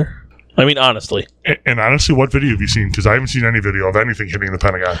hit there? I mean, honestly. And honestly, what video have you seen? Because I haven't seen any video of anything hitting the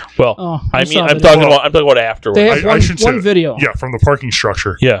Pentagon. Well, I I mean, saw I'm video. talking about afterwards. They have I shouldn't say one video. Yeah, from the parking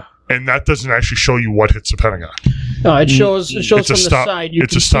structure. Yeah. And that doesn't actually show you what hits the Pentagon. No, it shows It's from a the stop- side. You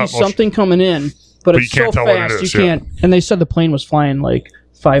it's can a stop see motion. something coming in, but it's you can't so tell what it fast is, you yeah. can't. And they said the plane was flying like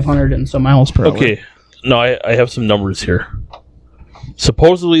 500 and some miles per hour. Okay. No, I have some numbers here.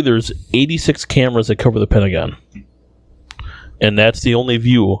 Supposedly, there's 86 cameras that cover the Pentagon. And that's the only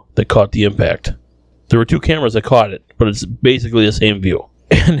view that caught the impact. There were 2 cameras that caught it, but it's basically the same view.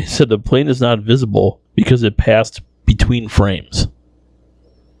 And they said the plane is not visible because it passed between frames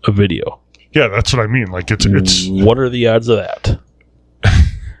of video. Yeah, that's what I mean. Like it's What are the odds of that?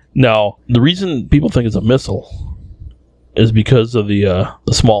 Now, the reason people think it's a missile is because of the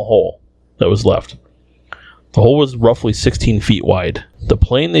small hole that was left. The hole was roughly 16 feet wide. The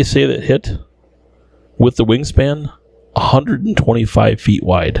plane they say that hit with the wingspan, 125 feet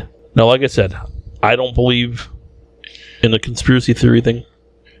wide. Now, like I said, I don't believe in the conspiracy theory thing,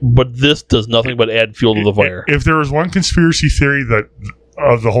 but this does nothing but add fuel to the fire. If there was one conspiracy theory that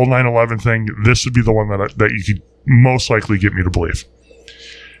of the whole 9/11 thing, this would be the one that you could most likely get me to believe.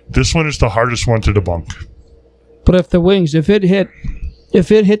 This one is the hardest one to debunk. But if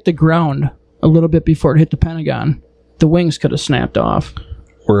it hit the ground a little bit before it hit the Pentagon, the wings could have snapped off.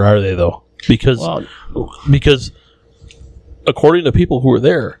 Where are they, though? Because according to people who were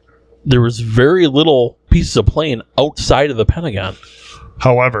there was very little pieces of plane outside of the Pentagon.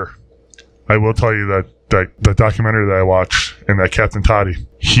 However, I will tell you that the documentary that I watched and that Captain Toddy,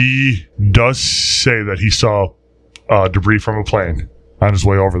 he does say that he saw debris from a plane on his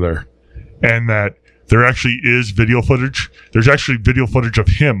way over there, and that there actually is video footage. There's actually video footage of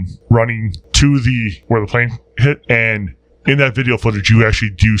him running to where the plane hit, and in that video footage, you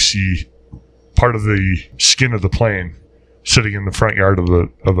actually do see part of the skin of the plane sitting in the front yard of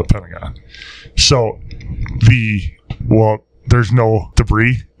the Pentagon. So there's no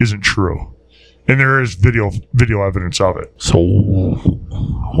debris isn't true, and there is video evidence of it. So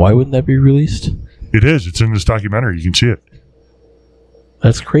why wouldn't that be released? It is. It's in this documentary. You can see it.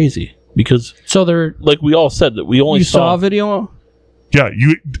 That's crazy. Because, So there, like we all said, that we only you saw a video. Yeah,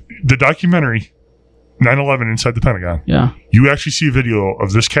 the documentary 9/11 Inside the Pentagon. Yeah. You actually see a video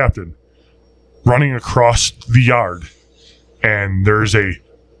of this captain running across the yard, and there's a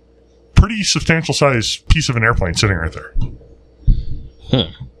pretty substantial size piece of an airplane sitting right there.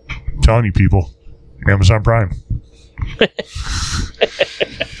 I'm telling you, people, Amazon Prime.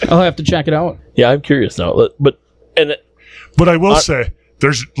 I'll have to check it out. Yeah, I'm curious now. But I will say,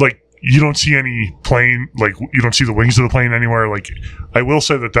 there's like, you don't see any plane, like you don't see the wings of the plane anywhere. Like, I will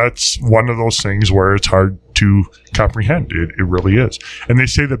say that's one of those things where it's hard to comprehend. It really is. And they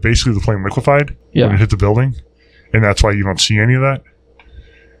say that basically the plane liquefied when it hit the building, and that's why you don't see any of that.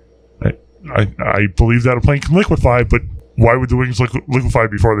 I believe that a plane can liquefy, but why would the wings liquefy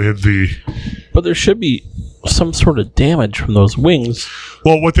before they hit the... But there should be some sort of damage from those wings.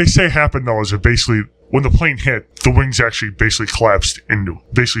 Well, what they say happened, though, is that basically when the plane hit, the wings actually basically collapsed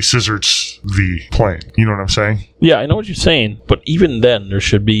basically scissored the plane. You know what I'm saying? Yeah, I know what you're saying, but even then, there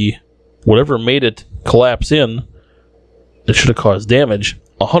should be whatever made it collapse in. It should have caused damage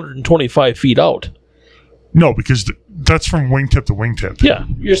 125 feet out. No, because that's from wingtip to wingtip. Yeah,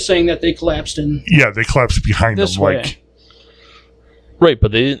 You're saying that they collapsed in Yeah, they collapsed behind this them. way. Like, right.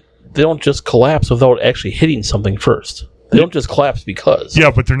 But they don't just collapse without actually hitting something first. They don't just collapse because.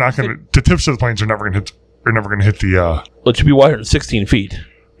 yeah, but they're not going to. The tips of the planes are never going to hit. Are never going to hit the. It should be wider than 16 feet.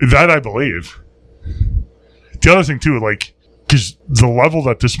 That I believe. The other thing too, like, because the level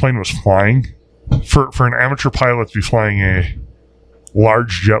that this plane was flying, for an amateur pilot to be flying a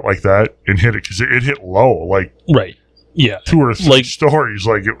large jet like that and hit it, because it hit low, like Right. Yeah. 2 or 3 stories.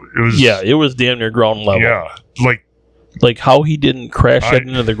 Like it was. Yeah, it was damn near ground level. Yeah, like how he didn't crash head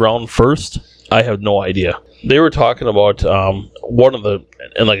into the ground first, I have no idea. They were talking about one of the,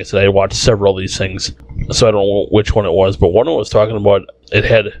 and like I said, I watched several of these things, so I don't know which one it was, but one of them was talking about, it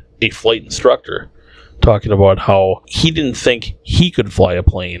had a flight instructor talking about how he didn't think he could fly a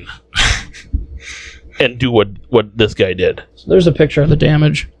plane and do what this guy did. So there's a picture of the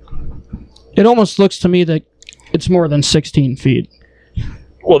damage. It almost looks to me that it's more than 16 feet.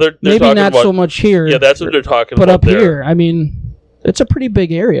 Well, they're Maybe talking not about, so much here. Yeah, that's what they're talking but about up there. here, I mean, it's a pretty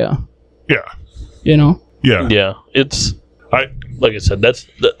big area. yeah, You know? yeah. Yeah, it's I like I said, that's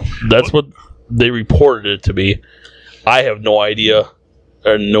what they reported it to be. I have no idea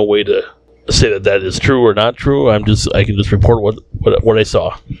or no way to say that is true or not true. I can just report what I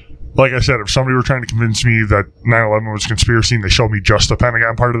saw. Like I said, if somebody were trying to convince me that 9/11 was a conspiracy and they showed me just the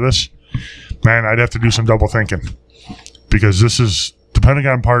Pentagon part of this, man, I'd have to do some double thinking. Because the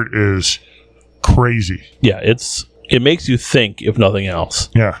Pentagon part is crazy. Yeah, it makes you think, if nothing else.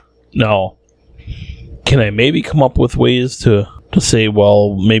 Yeah. Now, can I maybe come up with ways to say,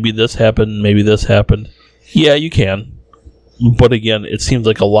 well, maybe this happened, maybe this happened? Yeah, you can. But again, it seems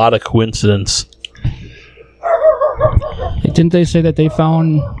like a lot of coincidence. Didn't they say that they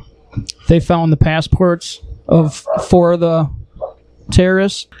found the passports of 4 of the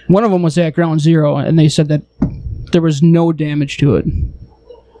terrorists? One of them was at Ground Zero, and they said that there was no damage to it.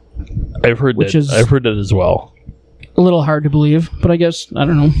 I've heard that as well. A little hard to believe, but I guess, I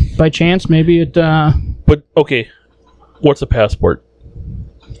don't know, by chance, maybe it... But, okay, what's a passport?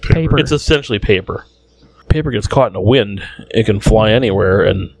 Paper. It's essentially paper. Paper gets caught in a wind, it can fly anywhere,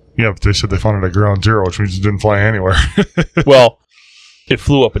 and... Yeah, but they said they found it at Ground Zero, which means it didn't fly anywhere. Well, it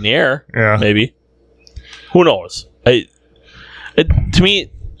flew up in the air, yeah. Maybe. Who knows? To me,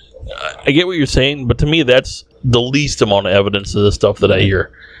 I get what you're saying, but to me, that's the least amount of evidence of the stuff that I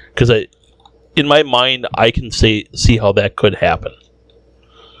hear. Because in my mind, I can see how that could happen.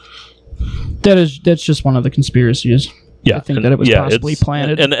 That's just one of the conspiracies. Yeah, I think that it was possibly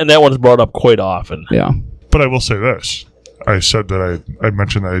planted. And that one's brought up quite often. Yeah. But I will say this. I said that I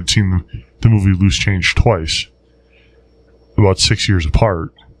mentioned that I had seen the movie Loose Change twice, about 6 years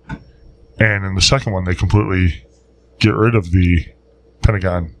apart. And in the second one, they completely get rid of the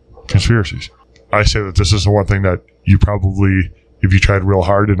Pentagon conspiracies. I say that this is the one thing that you probably, if you tried real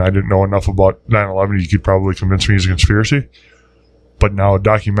hard and I didn't know enough about 9/11, you could probably convince me it's a conspiracy. But now a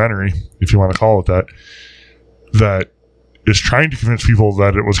documentary, if you want to call it that is trying to convince people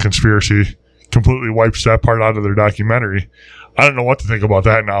that it was a conspiracy, completely wipes that part out of their documentary. I don't know what to think about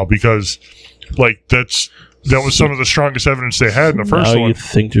that now, because like that was some of the strongest evidence they had in the first one. You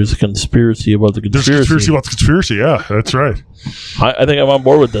think there's a conspiracy about the conspiracy? There's a conspiracy about the conspiracy, yeah, that's right. I think I'm on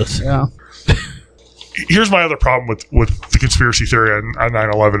board with this. Yeah. Here's my other problem with the conspiracy theory on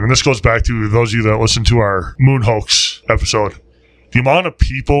 9/11, and this goes back to those of you that listened to our moon hoax episode. The amount of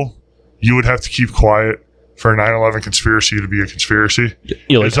people you would have to keep quiet for a 9/11 conspiracy to be a conspiracy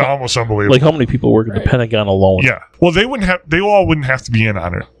is almost unbelievable. Like how many people work at the Pentagon alone? Yeah. Well, they all wouldn't have to be in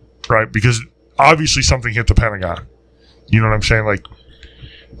on it, right? Because obviously something hit the Pentagon. You know what I'm saying? Like,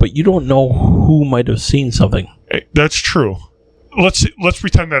 but you don't know who might have seen something. That's true. Let's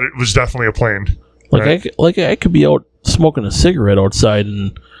pretend that it was definitely a plane. Like right? I could be out smoking a cigarette outside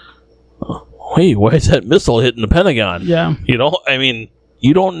and hey, why is that missile hitting the Pentagon? Yeah. You know, I mean,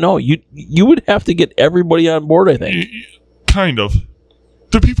 you don't know. You would have to get everybody on board, I think. Kind of.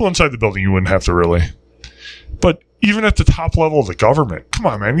 The people inside the building you wouldn't have to really. But even at the top level of the government, come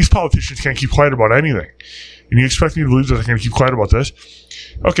on, man, these politicians can't keep quiet about anything. And you expect me to believe that they're going to keep quiet about this?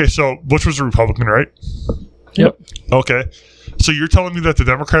 Okay, so Bush was a Republican, right? Yep. Okay. So you're telling me that the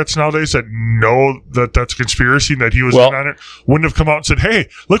Democrats nowadays that know that that's a conspiracy and that he was in on it wouldn't have come out and said, hey,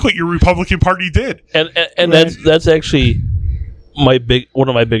 look what your Republican Party did. And that's actually one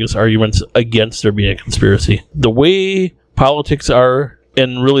of my biggest arguments against there being a conspiracy. The way politics are,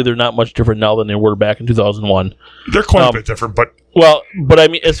 and really they're not much different now than they were back in 2001. They're quite a bit different, but... Well, but I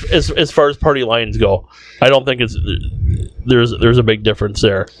mean, as far as party lines go, I don't think there's a big difference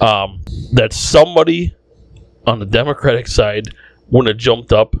there. That somebody on the Democratic side wouldn't have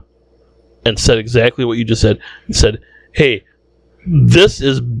jumped up and said exactly what you just said. And said, hey, this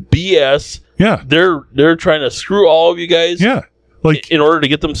is BS. Yeah. They're trying to screw all of you guys. Yeah. Like, in order to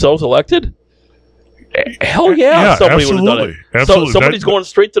get themselves elected? Hell yeah, somebody would have done it. Absolutely. Somebody's going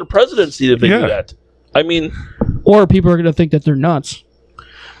straight to the presidency if they do that. I mean... Or people are going to think that they're nuts.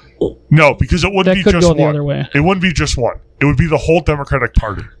 No, because it wouldn't be just one. The other way. It wouldn't be just one. It would be the whole Democratic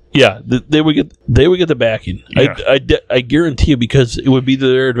Party. Yeah, they would get the backing. Yeah. I guarantee you, because it would be to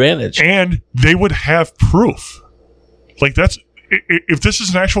their advantage. And they would have proof. Like, that's... If this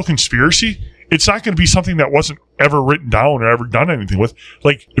is an actual conspiracy, it's not going to be something that wasn't ever written down or ever done anything with.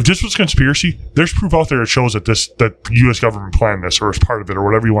 Like, if this was a conspiracy, there's proof out there that shows that the U.S. government planned this or is part of it or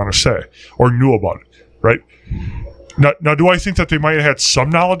whatever you want to say or knew about it, right? Now, do I think that they might have had some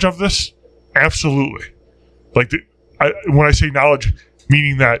knowledge of this? Absolutely. Like, when I say knowledge,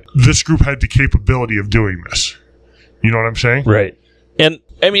 meaning that this group had the capability of doing this. You know what I'm saying? Right. And,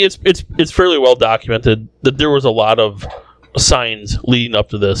 I mean, it's fairly well documented that there was a lot of signs leading up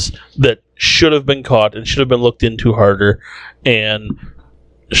to this that should have been caught and should have been looked into harder and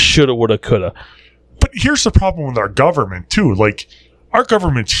shoulda, woulda, coulda. But here's the problem with our government, too. Like, our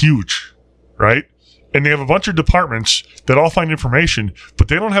government's huge, right? And they have a bunch of departments that all find information, but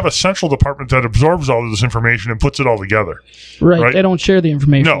they don't have a central department that absorbs all of this information and puts it all together. Right. They don't share the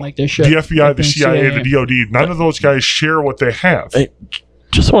information No, like they should. the FBI, Like the CIA, the DOD, none of those guys share what they have. I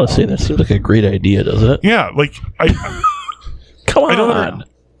just want to say that seems like a great idea, doesn't it? Yeah, like Come on. I don't.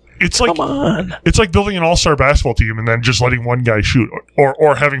 It's like Come on. it's like building an all-star basketball team and then just letting one guy shoot,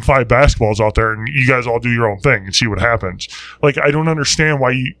 or having 5 basketballs out there and you guys all do your own thing and see what happens. Like, I don't understand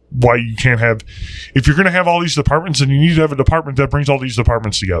why you can't have, if you're going to have all these departments, then you need to have a department that brings all these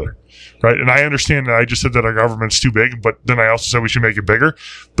departments together, right? And I understand that I just said that our government's too big, but then I also said we should make it bigger.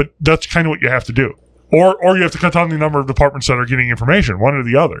 But that's kind of what you have to do, or you have to cut down the number of departments that are getting information, one or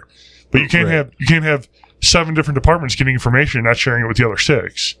the other. But you can't have 7 different departments getting information and not sharing it with the other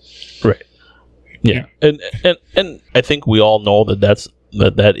 6. Right. Yeah. And I think we all know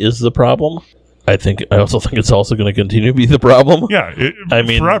that is the problem. I also think it's also going to continue to be the problem. Yeah.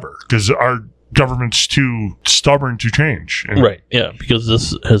 Forever, because our government's too stubborn to change. And, right. Yeah. Because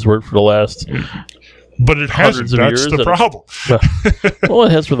this has worked for the last but it hasn't. That's the problem. Well,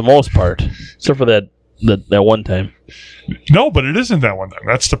 it has for the most part, except for that one time. No, but it isn't that one time.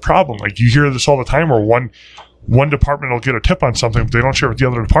 That's the problem. Like, you hear this all the time where one department will get a tip on something, but they don't share it with the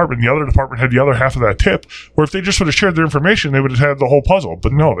other department. The other department had the other half of that tip. Or if they just would have shared their information, they would have had the whole puzzle.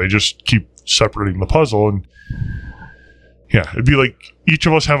 But no, they just keep separating the puzzle. And yeah, it'd be like each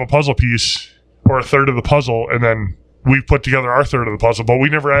of us have a puzzle piece or a third of the puzzle, and then we put together our third of the puzzle, but we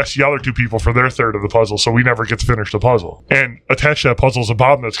never ask the other 2 people for their third of the puzzle, so we never get to finish the puzzle. And attached to that puzzle is a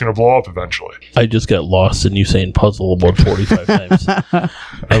bomb that's going to blow up eventually. I just got lost in you saying puzzle about 45 times.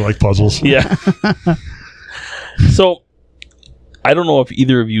 I like puzzles. Yeah. So, I don't know if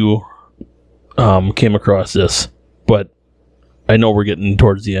either of you came across this, but I know we're getting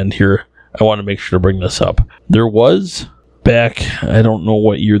towards the end here. I want to make sure to bring this up. There was back, I don't know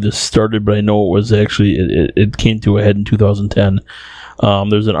what year this started, but I know it was actually, it came to a head in 2010.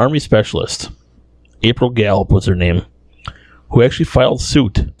 There's an Army specialist, April Gallup was her name, who actually filed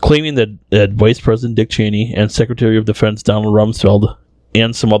suit claiming that Vice President Dick Cheney and Secretary of Defense Donald Rumsfeld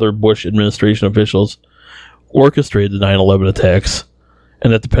and some other Bush administration officials orchestrated the 9/11 attacks,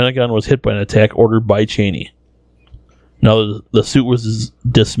 and that the Pentagon was hit by an attack ordered by Cheney. Now, the suit was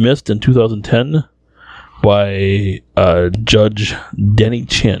dismissed in 2010 by Judge Denny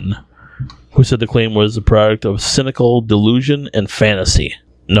Chin, who said the claim was a product of cynical delusion and fantasy.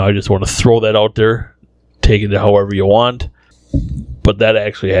 Now, I just want to throw that out there. Take it however you want. But that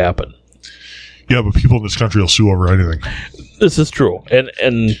actually happened. Yeah, but people in this country will sue over anything. This is true. And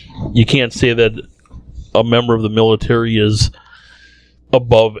you can't say that a member of the military is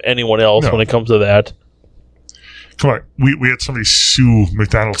above anyone else when it comes to that. Come on. We had somebody sue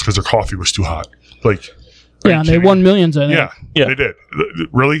McDonald's because their coffee was too hot. Like... Yeah, they won millions, I think. Yeah, they did.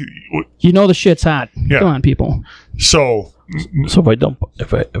 Really? You know the shit's hot. Yeah. Come on, people. So if I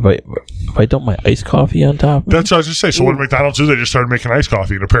dump my iced coffee on top, that's what I was just saying. So what did McDonald's do? They just started making iced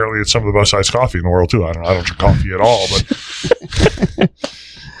coffee, and apparently it's some of the best iced coffee in the world too. I don't drink coffee at all, but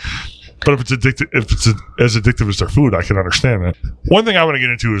but if it's as addictive as their food, I can understand that. One thing I want to get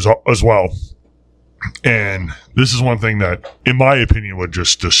into is as well, and this is one thing that, in my opinion, would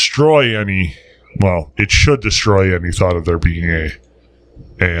just destroy any. Well, it should destroy any thought of there being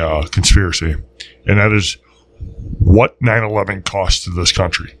a conspiracy, and that is what 9/11 cost to this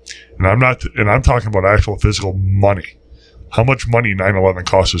country. And I'm talking about actual physical money. How much money 9/11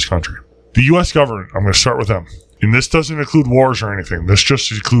 cost this country? The U.S. government. I'm going to start with them, and this doesn't include wars or anything. This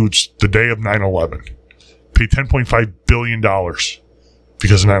just includes the day of 9/11. Paid $10.5 billion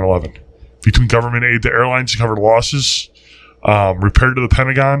because of 9/11 between government aid to airlines to cover losses, repair to the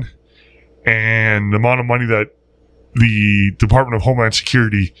Pentagon, and the amount of money that the Department of Homeland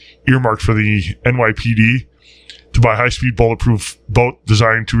Security earmarked for the NYPD to buy high-speed bulletproof boat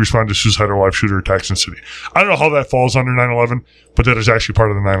designed to respond to suicidal live shooter attacks in the city. I don't know how that falls under 9/11, but that is actually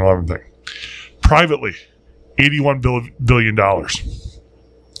part of the 9/11 thing. Privately, $81 billion.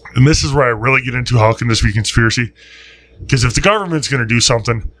 And this is where I really get into how can this be conspiracy? Because if the government's going to do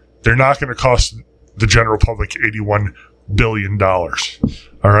something, they're not going to cost the general public $81 billion.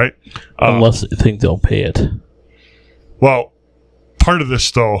 All right? Unless they think they'll pay it. Well, part of this,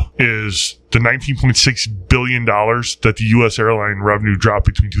 though, is the $19.6 billion that the U.S. airline revenue dropped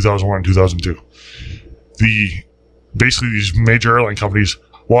between 2001 and 2002. Basically, these major airline companies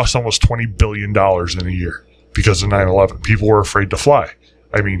lost almost $20 billion in a year because of 9/11. People were afraid to fly.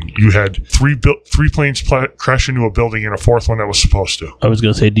 I mean, you had three planes crash into a building and a fourth one that was supposed to. I was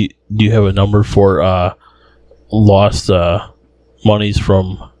going to say, do you have a number for lost monies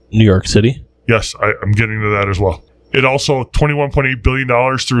from New York City? Yes, I'm getting to that as well. It also $21.8 billion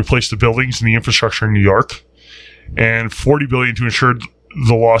to replace the buildings and the infrastructure in New York, and $40 billion to insure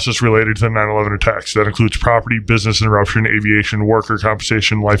the losses related to the 9/11 attacks. That includes property, business interruption, aviation, worker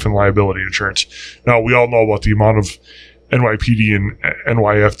compensation, life and liability insurance. Now, we all know about the amount of NYPD and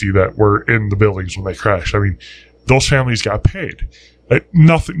NYFD that were in the buildings when they crashed. I mean, those families got paid.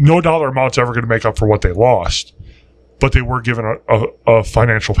 No dollar amount's ever going to make up for what they lost, but they were given a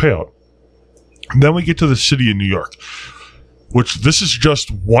financial payout. And then we get to the city of New York, which this is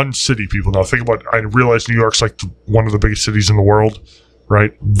just one city, people. Now think about, I realize New York's like one of the biggest cities in the world,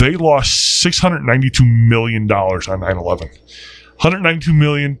 right? They lost $692 million on 9/11. $192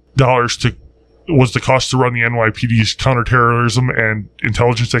 million was the cost to run the NYPD's counterterrorism and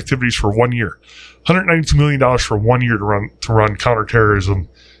intelligence activities for 1 year. $192 million for 1 year to run counterterrorism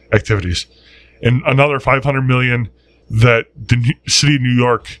activities, and another $500 million that the city of New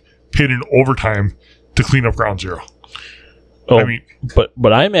York paid in overtime to clean up Ground Zero. Oh, I mean,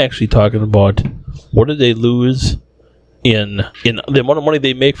 but I'm actually talking about what did they lose in the amount of money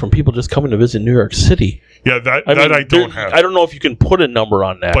they make from people just coming to visit New York City. yeah, I don't have. I don't know if you can put a number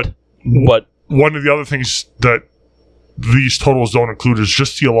on that, but one of the other things that these totals don't include is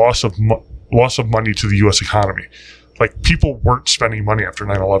just the loss of money to the U.S. economy. Like, people weren't spending money after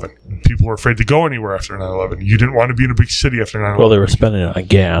 9/11. People were afraid to go anywhere after 9/11. You didn't want to be in a big city after 9/11. well, they were spending it on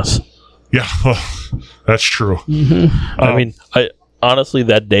gas. Yeah, that's true. I mean, I honestly,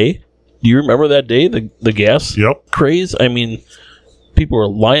 that day, do you remember that day, the gas Yep. craze? I mean, people were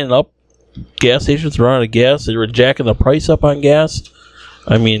lining up, gas stations were out of gas. They were jacking the price up on gas.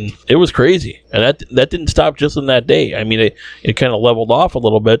 I mean, it was crazy. And that didn't stop just in that day. I mean, it kind of leveled off a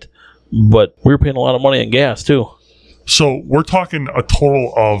little bit, but we were paying a lot of money on gas, too. So we're talking a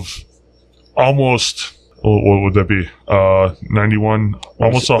total of almost, what would that be? 91,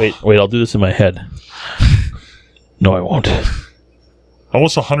 almost Wait, I'll do this in my head. No, I won't.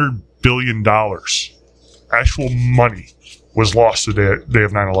 almost $100 billion actual money was lost the day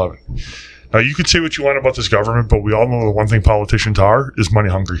of 9/11. Now, you could say what you want about this government, but we all know the one thing politicians are is money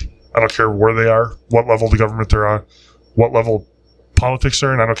hungry. I don't care where they are, what level of the government they're on, what level politics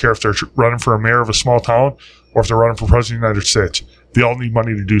they're in. I don't care if they're running for a mayor of a small town or if they're running for president of the United States. They all need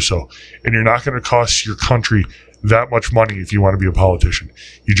money to do so. And you're not going to cost your country that much money if you want to be a politician.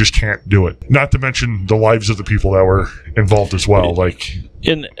 You just can't do it. Not to mention the lives of the people that were involved as well. Like,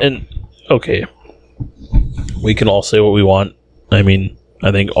 And okay, we can all say what we want. I mean,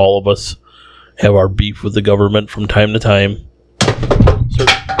 I think all of us have our beef with the government from time to time.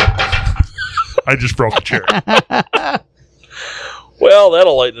 I just broke a chair. Well,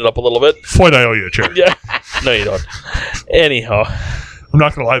 that'll lighten it up a little bit. Floyd, I owe you a chair. Yeah. No, you don't. Anyhow. I'm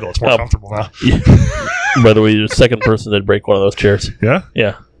not going to lie, though. It's more comfortable now. By the way, you're the second person that break one of those chairs. Yeah?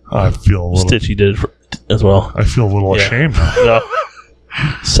 Yeah. I feel a little... Stitchy did it as well. I feel a little ashamed now. No.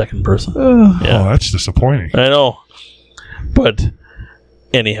 Second person. Oh, that's disappointing. I know. But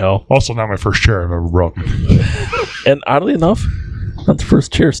anyhow. Also, not my first chair I've ever broken. And oddly enough, not the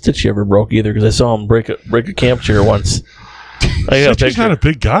first chair Stitchy ever broke either, because I saw him break a camp chair once. Stitchy's not a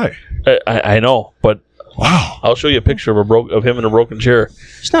big guy. I know, but wow, I'll show you a picture of him in a broken chair.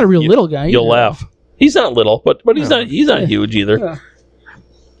 He's not a real little guy. You'll either. laugh. He's not little, but he's not huge either. Yeah.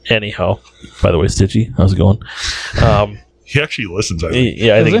 Anyhow, by the way, Stitchy, how's it going? He actually listens, I think.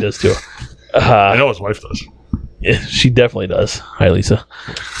 Yeah, I think he does too. I know his wife does. Yeah, she definitely does. Hi, Lisa.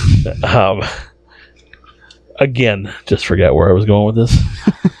 Again, just forget where I was going with this.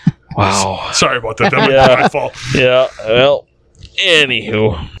 Wow. Sorry about that. That might be my fault. Yeah, well,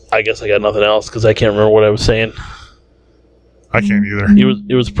 anywho, I guess I got nothing else because I can't remember what I was saying. I can't either.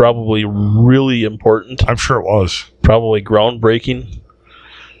 It was probably really important. I'm sure it was. Probably groundbreaking.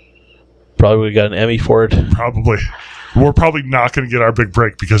 Probably would have got an Emmy for it. Probably. We're probably not going to get our big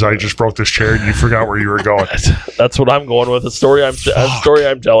break because I just broke this chair and you forgot where you were going. That's what I'm going with. A story I'm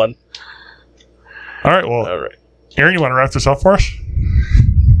telling. All right, well, Aaron, you want to wrap this up for us?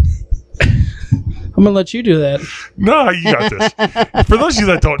 I'm going to let you do that. No, you got this. For those of you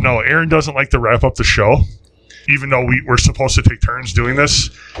that don't know, Aaron doesn't like to wrap up the show. Even though we're supposed to take turns doing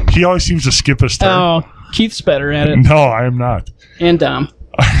this, he always seems to skip his turn. Oh, Keith's better at it. No, I am not. And Dom.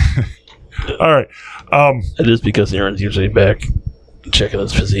 All right. It is because Aaron's usually back checking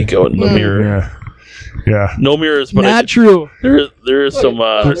his physique out in the mirror. Yeah. No mirrors, but Not true. there is some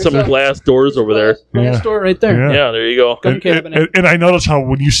glass doors over there. Glass door right there. Yeah. Yeah, there you go. Gun cabinet. And I noticed how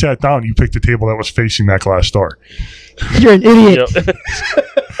when you sat down, you picked a table that was facing that glass door. You're an idiot. Yep.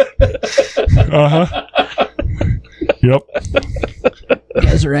 Uh-huh. Yep. You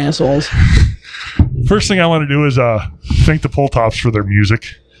guys are assholes. First thing I want to do is thank the Pull Tops for their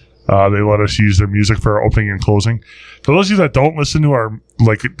music. They let us use their music for our opening and closing. For those of you that don't listen to our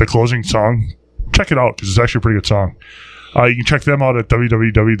the closing song, check it out because it's actually a pretty good song. You can check them out at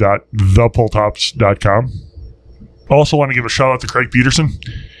www.thepultops.com. I also want to give a shout out to Craig Peterson.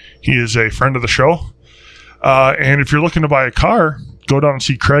 He is a friend of the show. And if you're looking to buy a car, go down and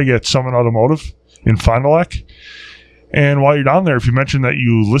see Craig at Summit Automotive in Fond du Lac. And while you're down there, if you mention that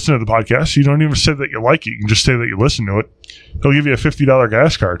you listen to the podcast, you don't even say that you like it. You can just say that you listen to it. He'll give you a $50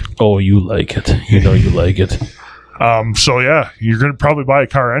 gas card. Oh, you like it. You know you like it. So yeah, you're going to probably buy a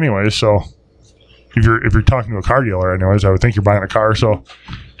car anyway. So if you're talking to a car dealer anyways, I would think you're buying a car. So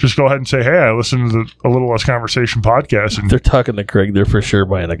just go ahead and say, hey, I listened to A Little Less Conversation podcast. And they're talking to Craig. They're for sure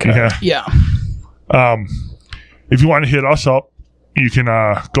buying a car. Yeah. If you want to hit us up, you can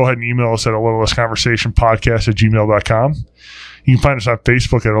go ahead and email us at alittlelessconversationpodcast@gmail.com. You can find us on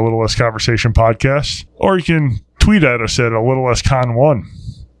Facebook at A Little Less Conversation Podcast, or you can tweet at us at ALittleLessCon1.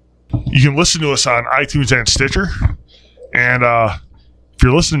 You can listen to us on iTunes and Stitcher. And if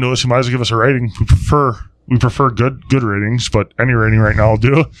you're listening to us, you might as well give us a rating. We prefer good ratings, but any rating right now will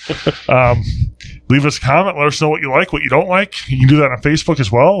do. Leave us a comment. Let us know what you like, what you don't like. You can do that on Facebook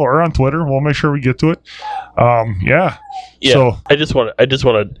as well or on Twitter. We'll make sure we get to it. Yeah. So I just want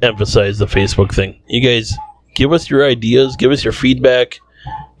to emphasize the Facebook thing. You guys give us your ideas, give us your feedback.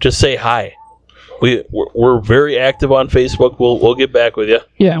 Just say hi. We're very active on Facebook. We'll get back with you.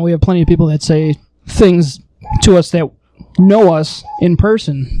 Yeah, we have plenty of people that say things to us that know us in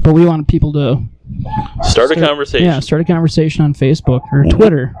person, but we want people to start a conversation. Yeah, start a conversation on Facebook or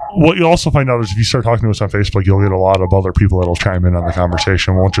Twitter. What you'll also find out is if you start talking to us on Facebook, you'll get a lot of other people that'll chime in on the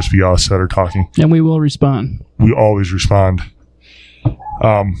conversation. It won't just be us that are talking. And we will respond. We always respond.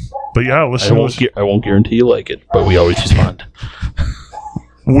 But yeah, listen. I won't guarantee you like it, but we always respond.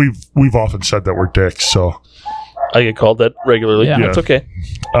 We've often said that we're dicks, so I get called that regularly. Yeah. That's okay.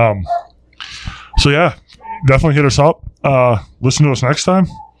 So yeah, definitely hit us up. Listen to us next time.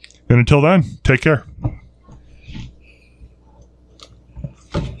 And until then, take care.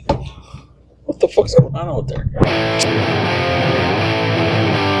 What the fuck's going on out there?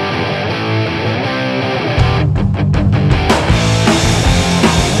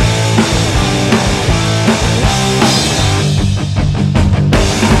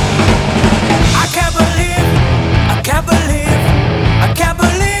 I can't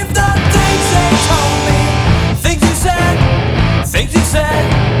believe the things they told me. Things you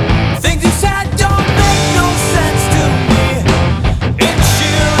said don't make no sense to me. It's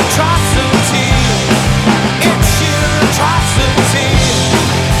sheer atrocity.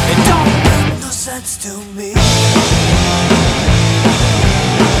 It don't make no sense to me.